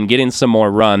little bit and getting some more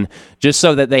run just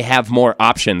so that they have more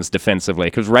options defensively.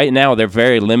 Because right now they're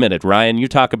very limited. Ryan, you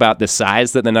talk about the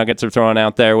size that the Nuggets are throwing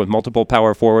out there with multiple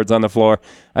power forwards on the floor.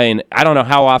 I mean, I don't know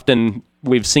how often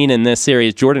we've seen in this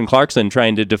series Jordan Clarkson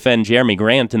trying to defend Jeremy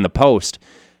Grant in the post,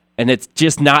 and it's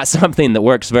just not something that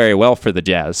works very well for the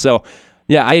Jazz. So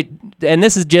yeah, and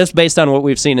this is just based on what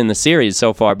we've seen in the series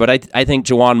so far, but I think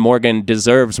Juwan Morgan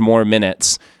deserves more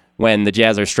minutes when the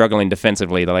Jazz are struggling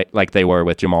defensively like they were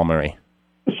with Jamal Murray.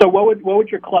 So what would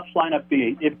your clutch lineup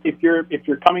be if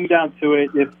you're coming down to it?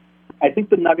 If I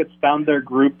think the Nuggets found their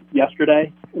group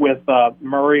yesterday with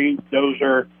Murray,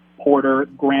 Dozier, Porter,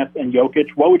 Grant, and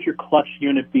Jokic, what would your clutch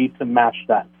unit be to match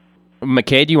that?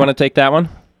 McKay, do you want to take that one?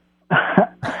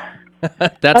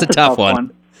 That's a tough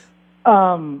one.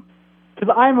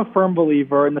 Because I'm a firm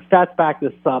believer, and the stats back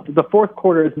this up, the fourth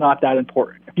quarter is not that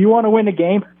important. If you want to win a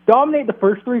game, dominate the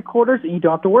first 3 quarters, and you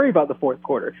don't have to worry about the fourth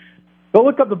quarter. Go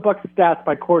look up the Bucks stats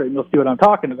by quarter, and you'll see what I'm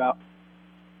talking about.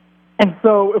 And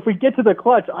so if we get to the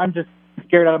clutch, I'm just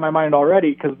scared out of my mind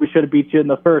already because we should have beat you in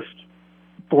the first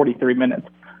 43 minutes.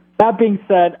 That being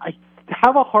said, I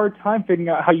have a hard time figuring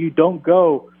out how you don't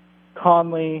go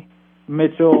Conley,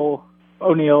 Mitchell,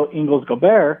 O'Neal, Ingles,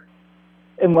 Gobert,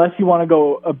 unless you want to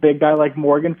go a big guy like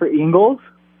Morgan for Ingles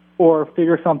or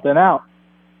figure something out.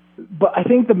 But I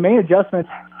think the main adjustment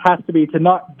has to be to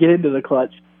not get into the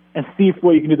clutch and see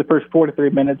what you can do the first 4 to 3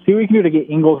 minutes, see what you can do to get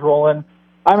Ingles rolling.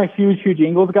 I'm a huge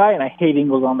Ingles guy, and I hate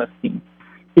Ingles on this team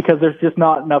because there's just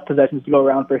not enough possessions to go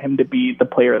around for him to be the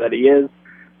player that he is.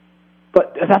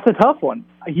 But that's a tough one.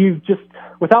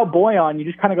 Without Bojan, you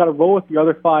just kind of got to roll with the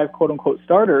other 5 quote-unquote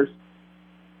starters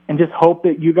and just hope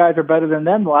that you guys are better than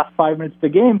them the last 5 minutes of the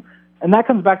game. And that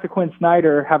comes back to Quinn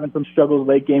Snyder having some struggles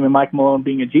late game and Mike Malone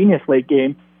being a genius late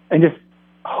game and just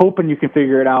hoping you can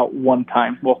figure it out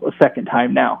a second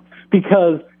time now.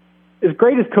 Because as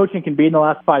great as coaching can be in the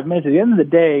last 5 minutes, at the end of the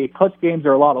day, clutch games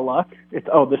are a lot of luck. It's,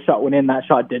 this shot went in, that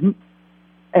shot didn't.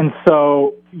 And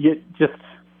so you just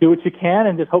do what you can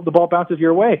and just hope the ball bounces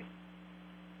your way.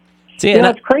 See,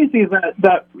 what's crazy is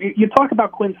that you talk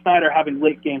about Quinn Snyder having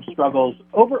late game struggles.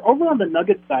 Over on the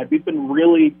Nuggets side, we've been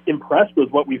really impressed with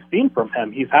what we've seen from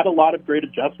him. He's had a lot of great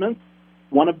adjustments.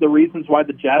 One of the reasons why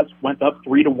the Jazz went up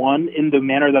 3-1 in the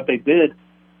manner that they did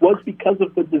was because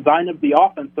of the design of the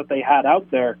offense that they had out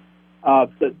there.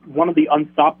 One of the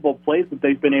unstoppable plays that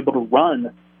they've been able to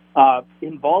run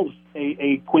involves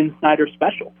a Quinn Snyder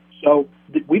special. So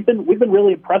we've been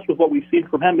really impressed with what we've seen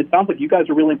from him. It sounds like you guys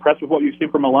are really impressed with what you've seen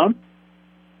from Malone.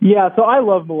 Yeah, so I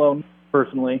love Malone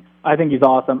personally. I think he's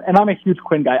awesome, and I'm a huge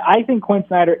Quinn guy. I think Quinn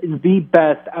Snyder is the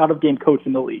best out-of-game coach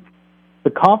in the league. The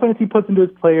confidence he puts into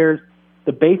his players,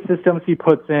 the base systems he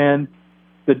puts in,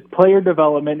 the player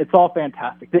development, it's all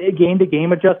fantastic. The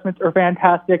game-to-game adjustments are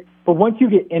fantastic, but once you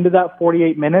get into that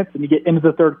 48 minutes and you get into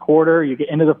the third quarter, you get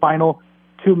into the final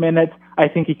 2 minutes, I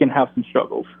think he can have some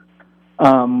struggles.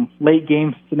 Late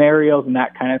game scenarios and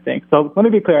that kind of thing. So let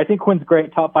me be clear. I think Quinn's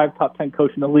great, top 5, top 10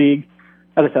 coach in the league.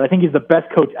 As I said, I think he's the best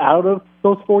coach out of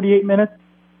those 48 minutes,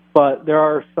 but there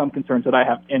are some concerns that I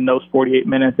have in those 48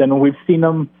 minutes, and we've seen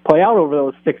them play out over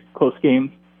those 6 close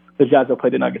games the Jazz have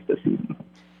played the Nuggets this season.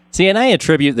 See, and I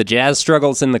attribute the Jazz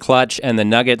struggles in the clutch and the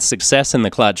Nuggets' success in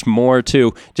the clutch more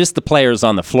to just the players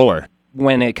on the floor.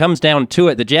 When it comes down to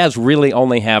it, the Jazz really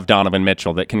only have Donovan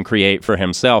Mitchell that can create for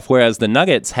himself, whereas the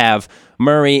Nuggets have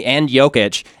Murray and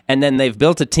Jokic, and then they've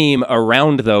built a team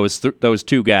around those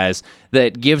two guys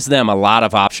that gives them a lot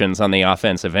of options on the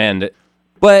offensive end.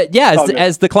 But yeah,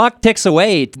 as the clock ticks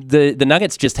away, the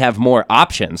Nuggets just have more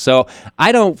options. So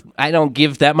I don't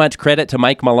give that much credit to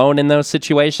Mike Malone in those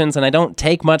situations, and I don't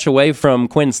take much away from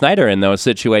Quinn Snyder in those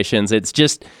situations. It's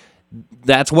just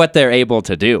that's what they're able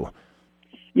to do.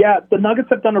 Yeah, the Nuggets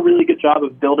have done a really good job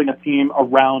of building a team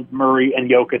around Murray and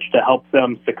Jokic to help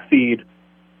them succeed.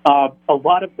 A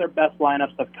lot of their best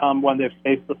lineups have come when they've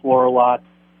spaced the floor a lot.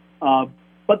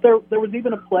 But there was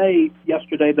even a play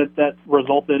yesterday that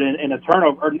resulted in a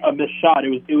turnover, or a missed shot.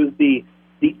 It was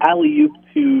the alley-oop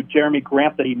to Jeremy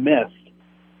Grant that he missed.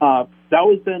 That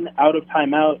was an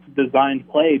out-of-timeout designed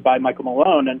play by Michael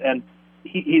Malone, and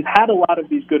he's had a lot of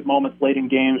these good moments late in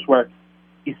games where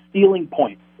he's stealing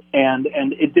points. And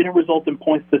it didn't result in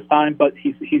points this time, but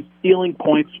he's stealing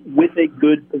points with a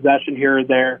good possession here or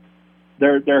there.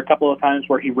 There are a couple of times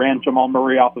where he ran Jamal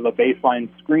Murray off of a baseline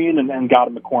screen and got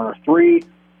him a corner 3.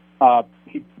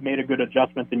 He made a good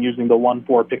adjustment in using the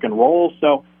 1-4 pick and roll.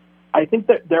 So I think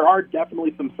that there are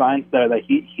definitely some signs there that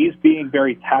he's being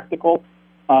very tactical.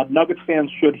 Nuggets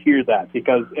fans should hear that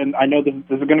because, and I know this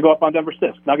is going to go up on Denver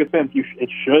Stiffs. Nuggets fans, it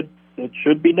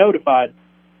should be notified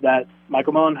that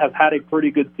Michael Malone has had a pretty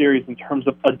good series in terms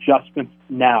of adjustments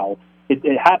now.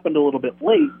 It happened a little bit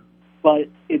late, but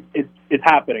it's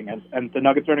happening, and the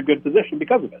Nuggets are in a good position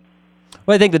because of it.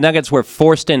 Well, I think the Nuggets were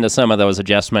forced into some of those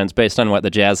adjustments based on what the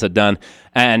Jazz had done.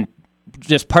 And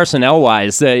just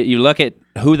personnel-wise, you look at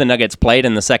who the Nuggets played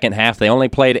in the second half. They only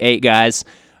played 8 guys.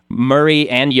 Murray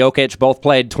and Jokic both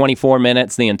played 24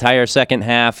 minutes the entire second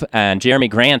half, and Jeremy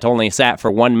Grant only sat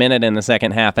for 1 minute in the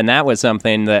second half, and that was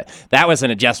something that was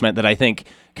an adjustment that I think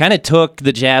kind of took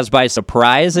the Jazz by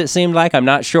surprise, it seemed like. I'm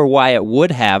not sure why it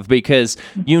would have, because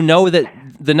you know that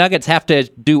the Nuggets have to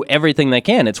do everything they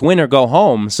can. It's win or go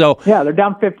home. So yeah, they're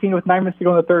down 15 with 9 minutes to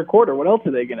go in the third quarter. What else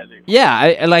are they going to do? Yeah,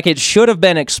 it should have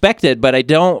been expected, but I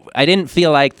didn't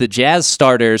feel like the Jazz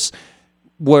starters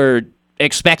were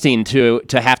expecting to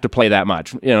have to play that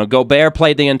much. You know, Gobert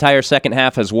played the entire second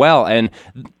half as well, and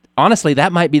honestly,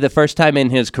 that might be the first time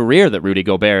in his career that Rudy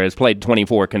Gobert has played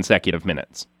 24 consecutive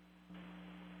minutes.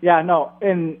 Yeah, no,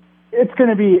 and it's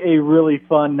going to be a really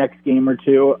fun next game or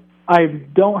two. I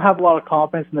don't have a lot of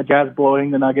confidence in the Jazz blowing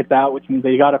the Nuggets out, which means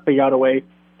they got to figure out a way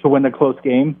to win a close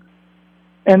game.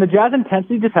 And the Jazz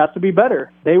intensity just has to be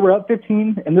better. They were up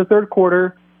 15 in the third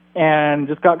quarter and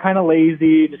just got kind of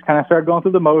lazy, just kind of started going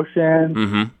through the motions.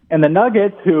 Mm-hmm. And the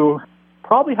Nuggets, who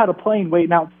probably had a plane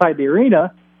waiting outside the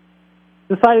arena,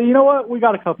 decided, you know what, we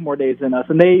got a couple more days in us.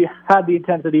 And they had the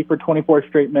intensity for 24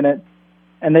 straight minutes,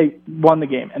 and they won the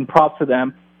game, and props to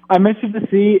them. I'm interested to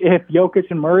see if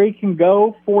Jokic and Murray can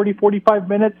go 40, 45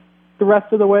 minutes the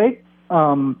rest of the way.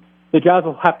 The Jazz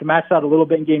will have to match that a little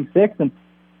bit in Game 6, and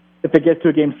if it gets to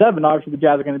a Game 7, obviously the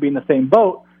Jazz are going to be in the same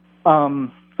boat.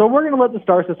 So we're going to let the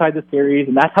stars decide the series,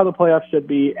 and that's how the playoffs should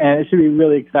be, and it should be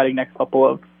really exciting next couple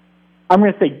of, I'm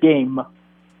going to say game,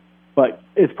 but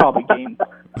it's probably games.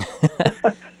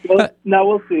 Well, no,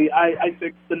 we'll see. I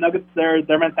think the Nuggets,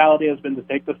 their mentality has been to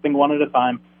take this thing one at a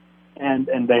time, and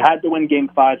they had to win Game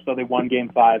 5, so they won Game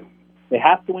 5. They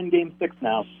have to win Game 6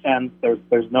 now, and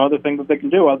there's no other thing that they can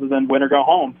do other than win or go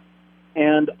home.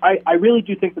 And I really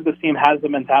do think that this team has the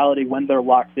mentality when they're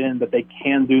locked in that they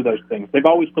can do those things. They've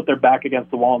always put their back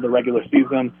against the wall in the regular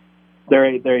season.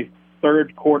 They're a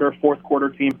third quarter, fourth quarter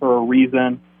team for a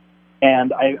reason,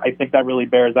 and I think that really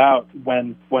bears out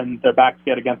when their backs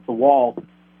get against the wall.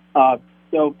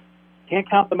 So can't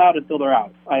count them out until they're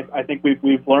out. I think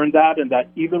we've learned that, and that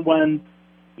even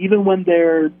when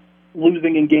they're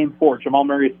losing in Game 4, Jamal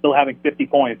Murray is still having 50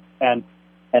 points and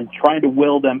trying to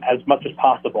will them as much as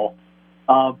possible.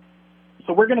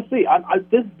 So we're going to see.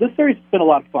 This series has been a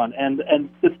lot of fun, and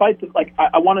despite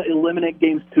I want to eliminate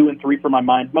games 2 and 3 from my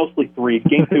mind, mostly 3.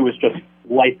 Game 2 is just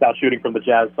lights out shooting from the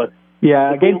Jazz, but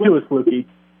yeah, Game 2 is fluky.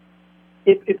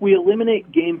 If we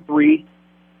eliminate Game 3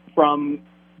 from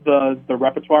the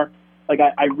repertoire,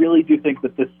 I really do think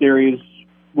that this series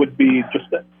would be just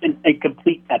a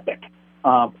complete epic.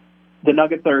 The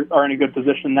Nuggets are in a good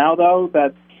position now, though,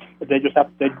 that they just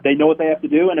they know what they have to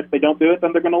do, and if they don't do it,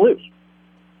 then they're going to lose.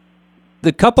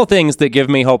 The couple things that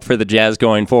give me hope for the Jazz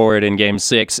going forward in Game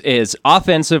 6 is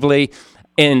offensively,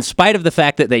 in spite of the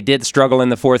fact that they did struggle in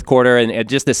the fourth quarter and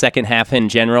just the second half in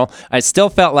general, I still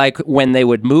felt like when they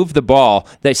would move the ball,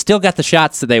 they still got the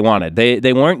shots that they wanted.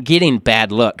 They weren't getting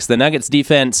bad looks. The Nuggets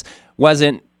defense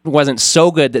wasn't so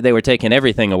good that they were taking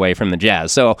everything away from the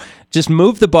Jazz. So just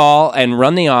move the ball and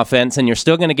run the offense, and you're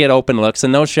still going to get open looks,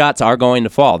 and those shots are going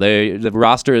to fall. The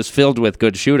roster is filled with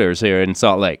good shooters here in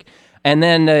Salt Lake. And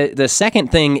then the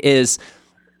second thing is,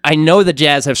 I know the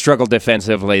Jazz have struggled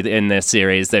defensively in this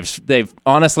series. They've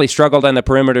honestly struggled on the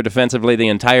perimeter defensively the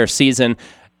entire season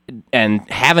and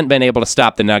haven't been able to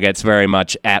stop the Nuggets very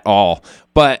much at all.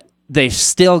 But they've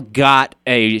still got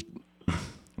a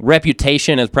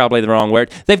reputation is probably the wrong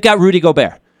word. They've got Rudy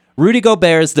Gobert. Rudy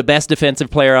Gobert is the best defensive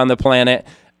player on the planet.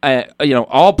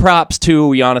 All props to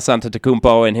Giannis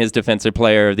Antetokounmpo and his Defensive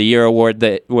Player of the Year award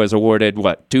that was awarded,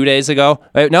 2 days ago?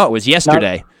 No, it was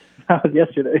yesterday. That was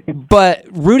yesterday. But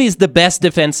Rudy's the best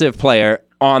defensive player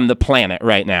on the planet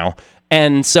right now.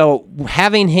 And so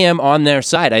having him on their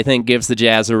side, I think, gives the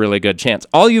Jazz a really good chance.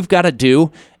 All you've got to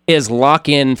do is lock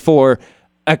in for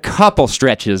a couple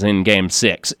stretches in Game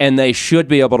 6, and they should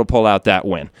be able to pull out that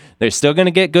win. They're still going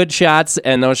to get good shots,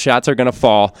 and those shots are going to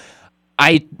fall.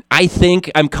 I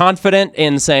think I'm confident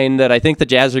in saying that I think the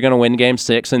Jazz are going to win Game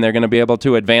 6 and they're going to be able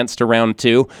to advance to round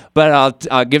 2. But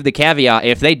I'll give the caveat: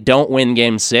 if they don't win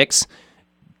Game 6,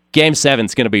 Game 7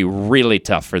 is going to be really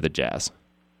tough for the Jazz.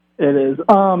 It is.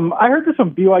 I heard this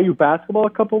from BYU basketball a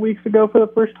couple weeks ago for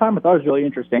the first time. I thought it was really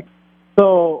interesting.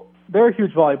 So they're a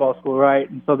huge volleyball school, right?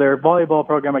 And so their volleyball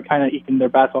program had kind of eaten their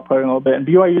basketball program a little bit. And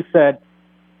BYU said,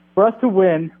 for us to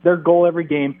win, their goal every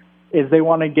game is they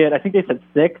want to get, I think they said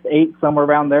 6, 8, somewhere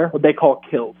around there, what they call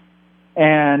kills.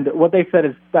 And what they said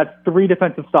is that's 3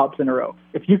 defensive stops in a row.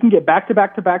 If you can get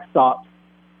back-to-back-to-back stops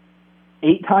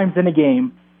 8 times in a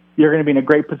game, you're going to be in a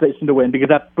great position to win because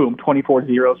that's, boom, 24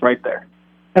 zeros right there.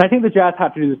 And I think the Jazz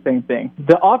have to do the same thing.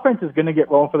 The offense is going to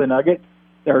get rolling for the Nuggets.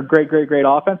 They're a great, great, great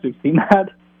offense. We've seen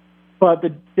that. But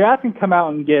the Jazz can come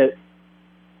out and get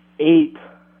 8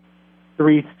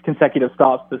 3 consecutive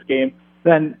stops this game,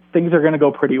 then things are going to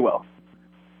go pretty well.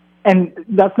 And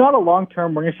that's not a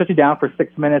long-term, we're going to shut you down for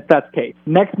 6 minutes, that's okay.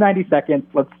 Next 90 seconds,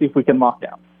 let's see if we can lock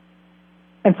down.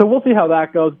 And so we'll see how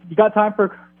that goes. You got time for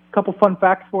a couple fun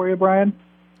facts for you, Brian?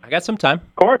 I got some time.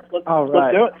 Of course. Let's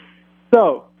do it.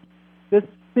 So this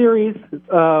series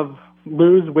of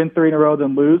win 3 in a row,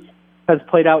 then lose, has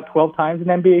played out 12 times in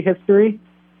NBA history.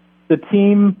 The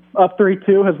team up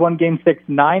 3-2 has won Game 6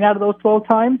 9 out of those 12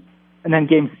 times, and then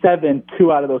Game 7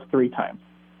 2 out of those 3 times.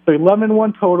 So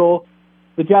 11-1 total.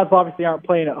 The Jazz obviously aren't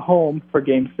playing at home for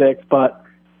Game 6, but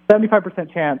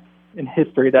 75% chance in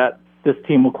history that this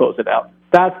team will close it out.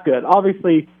 That's good.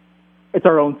 Obviously, it's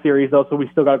our own series, though, so we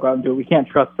still got to go out and do it. We can't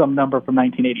trust some number from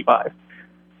 1985.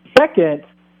 Second,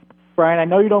 Brian, I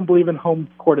know you don't believe in home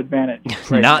court advantage.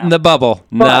 Right Not in the bubble.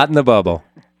 Not in the bubble.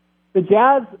 The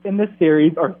Jazz in this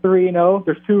series are 3-0.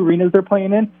 There's 2 arenas they're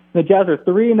playing in. The Jazz are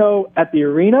 3-0 at the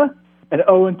arena and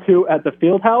 0-2 at the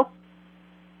field house.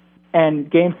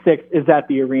 And Game 6 is at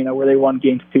the arena where they won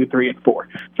Games 2, 3, and 4.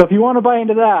 So if you want to buy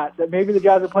into that maybe the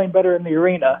Jazz are playing better in the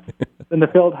arena than the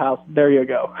field house, there you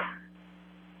go.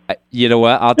 You know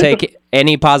what? I'll take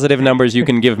any positive numbers you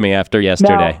can give me after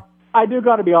yesterday. Now, I do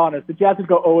got to be honest. The Jazz would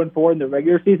go 0-4 in the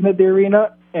regular season at the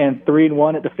arena and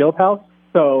 3-1 at the field house.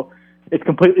 So it's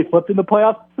completely flipped in the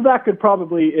playoffs. So that could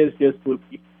probably is just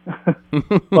fluky.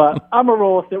 But I'm a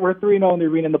roll with it. We're 3-0 in the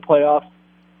arena in the playoffs.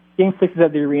 Game 6 is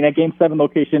at the arena. Game 7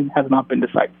 location has not been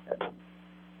decided yet.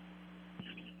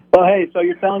 Well, hey, so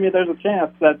you're telling me there's a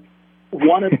chance that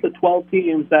one of the 12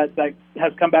 teams that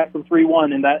has come back from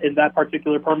 3-1 in that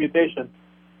particular permutation.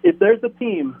 If there's a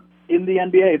team in the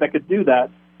NBA that could do that,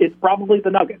 it's probably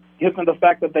the Nuggets, given the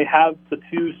fact that they have the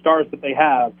two stars that they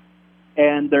have,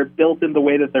 and they're built in the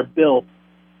way that they're built.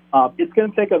 It's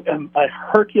going to take a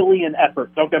Herculean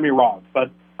effort. Don't get me wrong,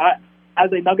 but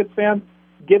as a Nuggets fan,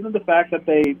 given the fact that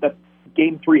that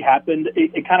Game 3 happened,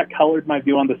 it kind of colored my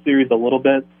view on the series a little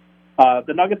bit.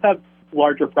 The Nuggets have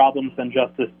larger problems than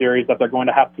just this series that they're going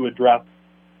to have to address,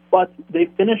 but they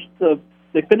finished the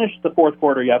fourth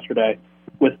quarter yesterday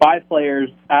with 5 players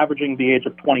averaging the age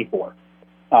of 24.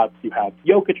 You have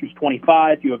Jokic, who's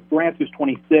 25, you have Grant, who's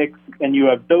 26, and you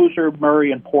have Dozier,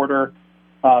 Murray, and Porter,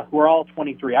 who are all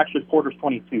 23. Actually, Porter's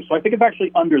 22, so I think it's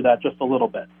actually under that just a little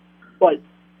bit. But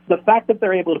the fact that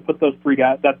they're able to put those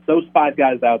 5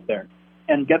 guys out there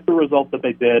and get the result that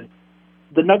they did,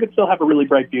 the Nuggets still have a really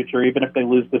bright future, even if they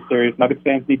lose this series. Nuggets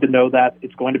fans need to know that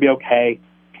it's going to be okay.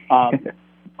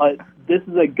 But this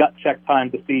is a gut check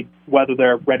time to see whether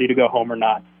they're ready to go home or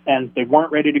not. And if they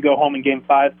weren't ready to go home in Game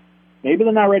 5, maybe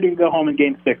they're not ready to go home in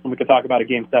Game 6, and we could talk about a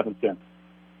Game 7 soon.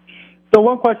 So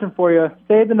one question for you.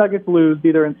 Say the Nuggets lose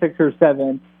either in 6 or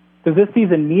 7. Does this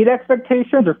season meet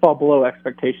expectations or fall below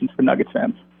expectations for Nuggets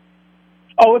fans?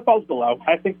 Oh, it falls below.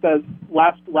 I think that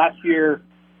last year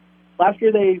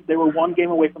they were one game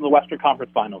away from the Western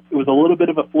Conference Finals. It was a little bit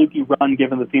of a fluky run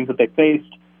given the teams that they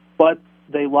faced, but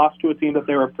they lost to a team that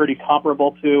they were pretty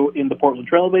comparable to in the Portland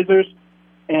Trail Blazers.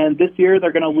 And this year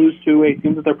they're going to lose to a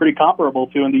team that they're pretty comparable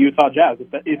to in the Utah Jazz,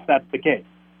 if that's the case.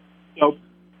 So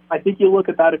I think you look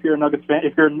at that if you're a Nuggets fan,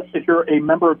 if you're a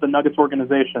member of the Nuggets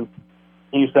organization,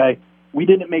 and you say, we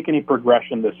didn't make any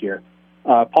progression this year.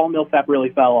 Paul Millsap really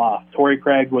fell off. Torrey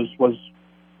Craig was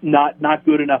not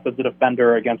good enough as a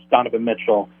defender against Donovan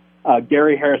Mitchell.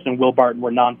 Gary Harris and Will Barton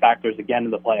were non-factors again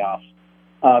in the playoffs.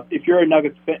 If you're a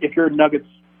Nuggets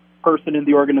person in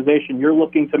the organization, you're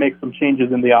looking to make some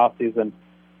changes in the offseason.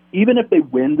 Even if they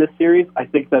win this series, I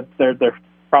think that they're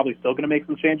probably still going to make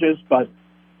some changes. But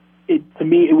to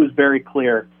me, it was very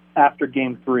clear after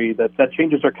Game 3 that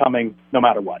changes are coming no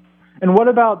matter what. And what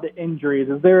about the injuries?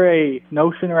 Is there a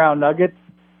notion around Nuggets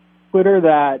Twitter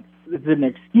that is it an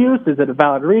excuse? Is it a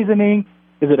valid reasoning?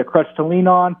 Is it a crutch to lean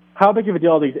on? How big of a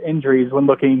deal are these injuries when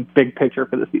looking big picture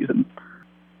for the season?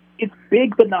 It's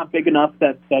big, but not big enough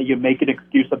that you make an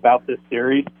excuse about this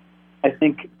series. I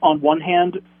think on one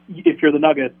hand, if you're the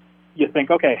Nuggets, you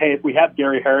think, okay, hey, if we have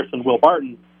Gary Harris and Will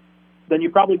Barton, then you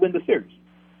probably win the series.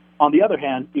 On the other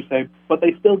hand, you say, but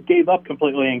they still gave up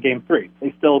completely in Game 3.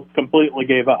 They still completely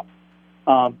gave up.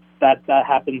 That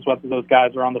happens whether those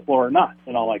guys are on the floor or not,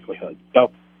 in all likelihood.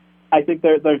 So I think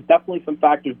there's definitely some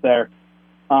factors there.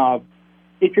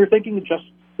 If you're thinking just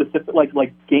specific,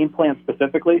 like game plan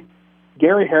specifically,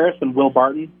 Gary Harris and Will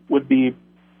Barton would be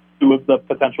 2 of the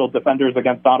potential defenders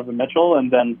against Donovan Mitchell, and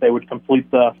then they would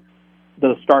complete the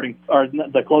starting or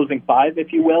the closing 5,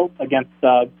 if you will, against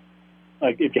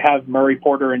like if you have Murray,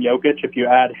 Porter, and Jokic. If you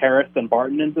add Harris and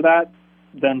Barton into that,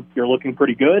 then you're looking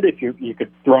pretty good. If you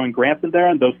could throw in Grant in there,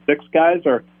 and those 6 guys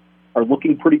are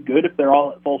looking pretty good if they're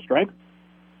all at full strength.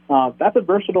 That's a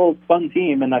versatile, fun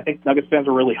team, and I think Nuggets fans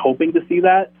are really hoping to see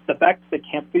that. The fact that they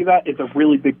can't see that is a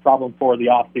really big problem for the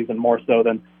offseason, more so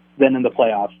than in the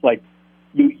playoffs. Like,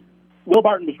 Will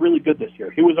Barton was really good this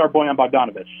year. He was our Bojan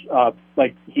Bogdanovic.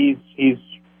 He's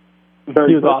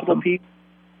very versatile piece.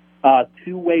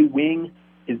 Two-way wing.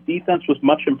 His defense was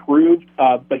much improved,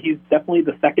 but he's definitely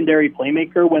the secondary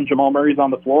playmaker when Jamal Murray's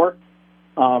on the floor.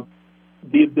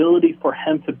 The ability for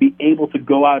him to be able to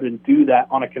go out and do that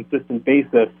on a consistent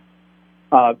basis,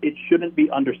 it shouldn't be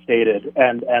understated.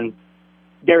 And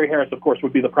Gary Harris, of course,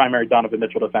 would be the primary Donovan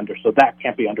Mitchell defender, so that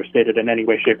can't be understated in any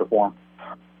way, shape, or form.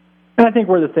 And I think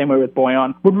we're the same way with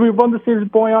Bojan. Would we have won the series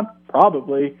with Bojan?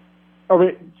 Probably.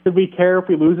 Should we care if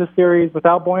we lose a series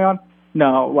without Bojan?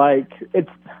 No. It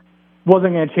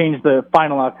wasn't going to change the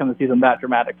final outcome of the season that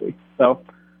dramatically. So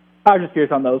I was just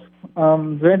curious on those.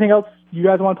 Is there anything else you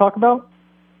guys want to talk about?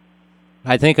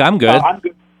 I think I'm good.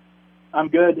 I'm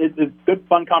good. It's good,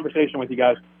 fun conversation with you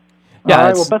guys. Yeah, all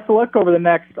right, well, best of luck over the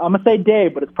next, I'm going to say day,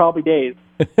 but it's probably days.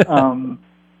 And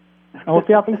we'll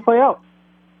see how things play out.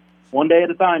 One day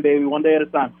at a time, baby. One day at a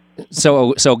time.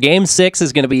 So Game 6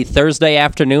 is going to be Thursday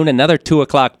afternoon, another 2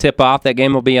 o'clock tip-off. That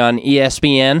game will be on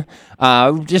ESPN.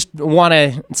 Just want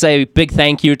to say a big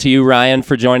thank you to you, Ryan,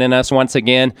 for joining us once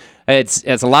again. It's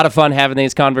a lot of fun having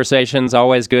these conversations.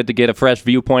 Always good to get a fresh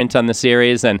viewpoint on the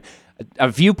series, and a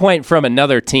viewpoint from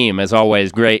another team is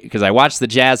always great because I watch the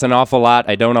Jazz an awful lot.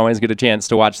 I don't always get a chance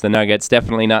to watch the Nuggets.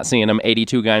 Definitely not seeing them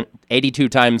 82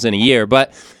 times in a year.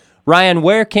 But, Ryan,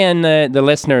 where can the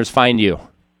listeners find you?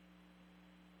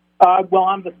 Well,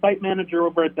 I'm the site manager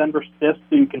over at Denver Stiffs,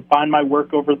 so you can find my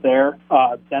work over there,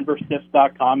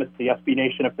 denverstiffs.com. It's the SB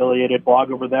Nation affiliated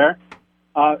blog over there.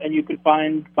 And you can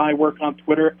find my work on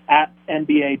Twitter at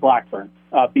NBA Blackburn,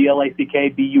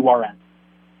 BLACKBURN.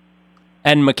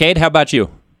 And McCade, how about you?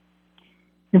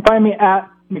 You can find me at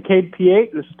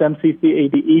McCadeP8. This is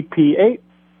MCCADEP8.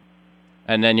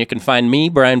 And then you can find me,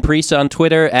 Brian Priest, on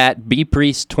Twitter at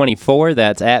bpriest24.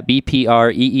 That's at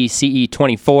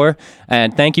BPREECE24.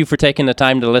 And thank you for taking the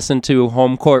time to listen to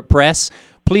Home Court Press.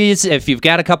 Please, if you've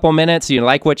got a couple minutes, you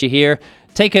like what you hear,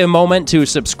 take a moment to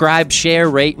subscribe, share,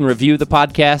 rate, and review the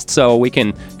podcast so we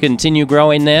can continue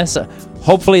growing this.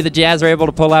 Hopefully the Jazz are able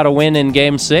to pull out a win in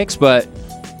Game 6, but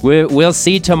we'll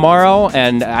see tomorrow,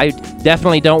 and I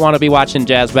definitely don't want to be watching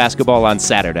Jazz basketball on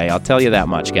Saturday. I'll tell you that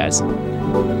much, guys.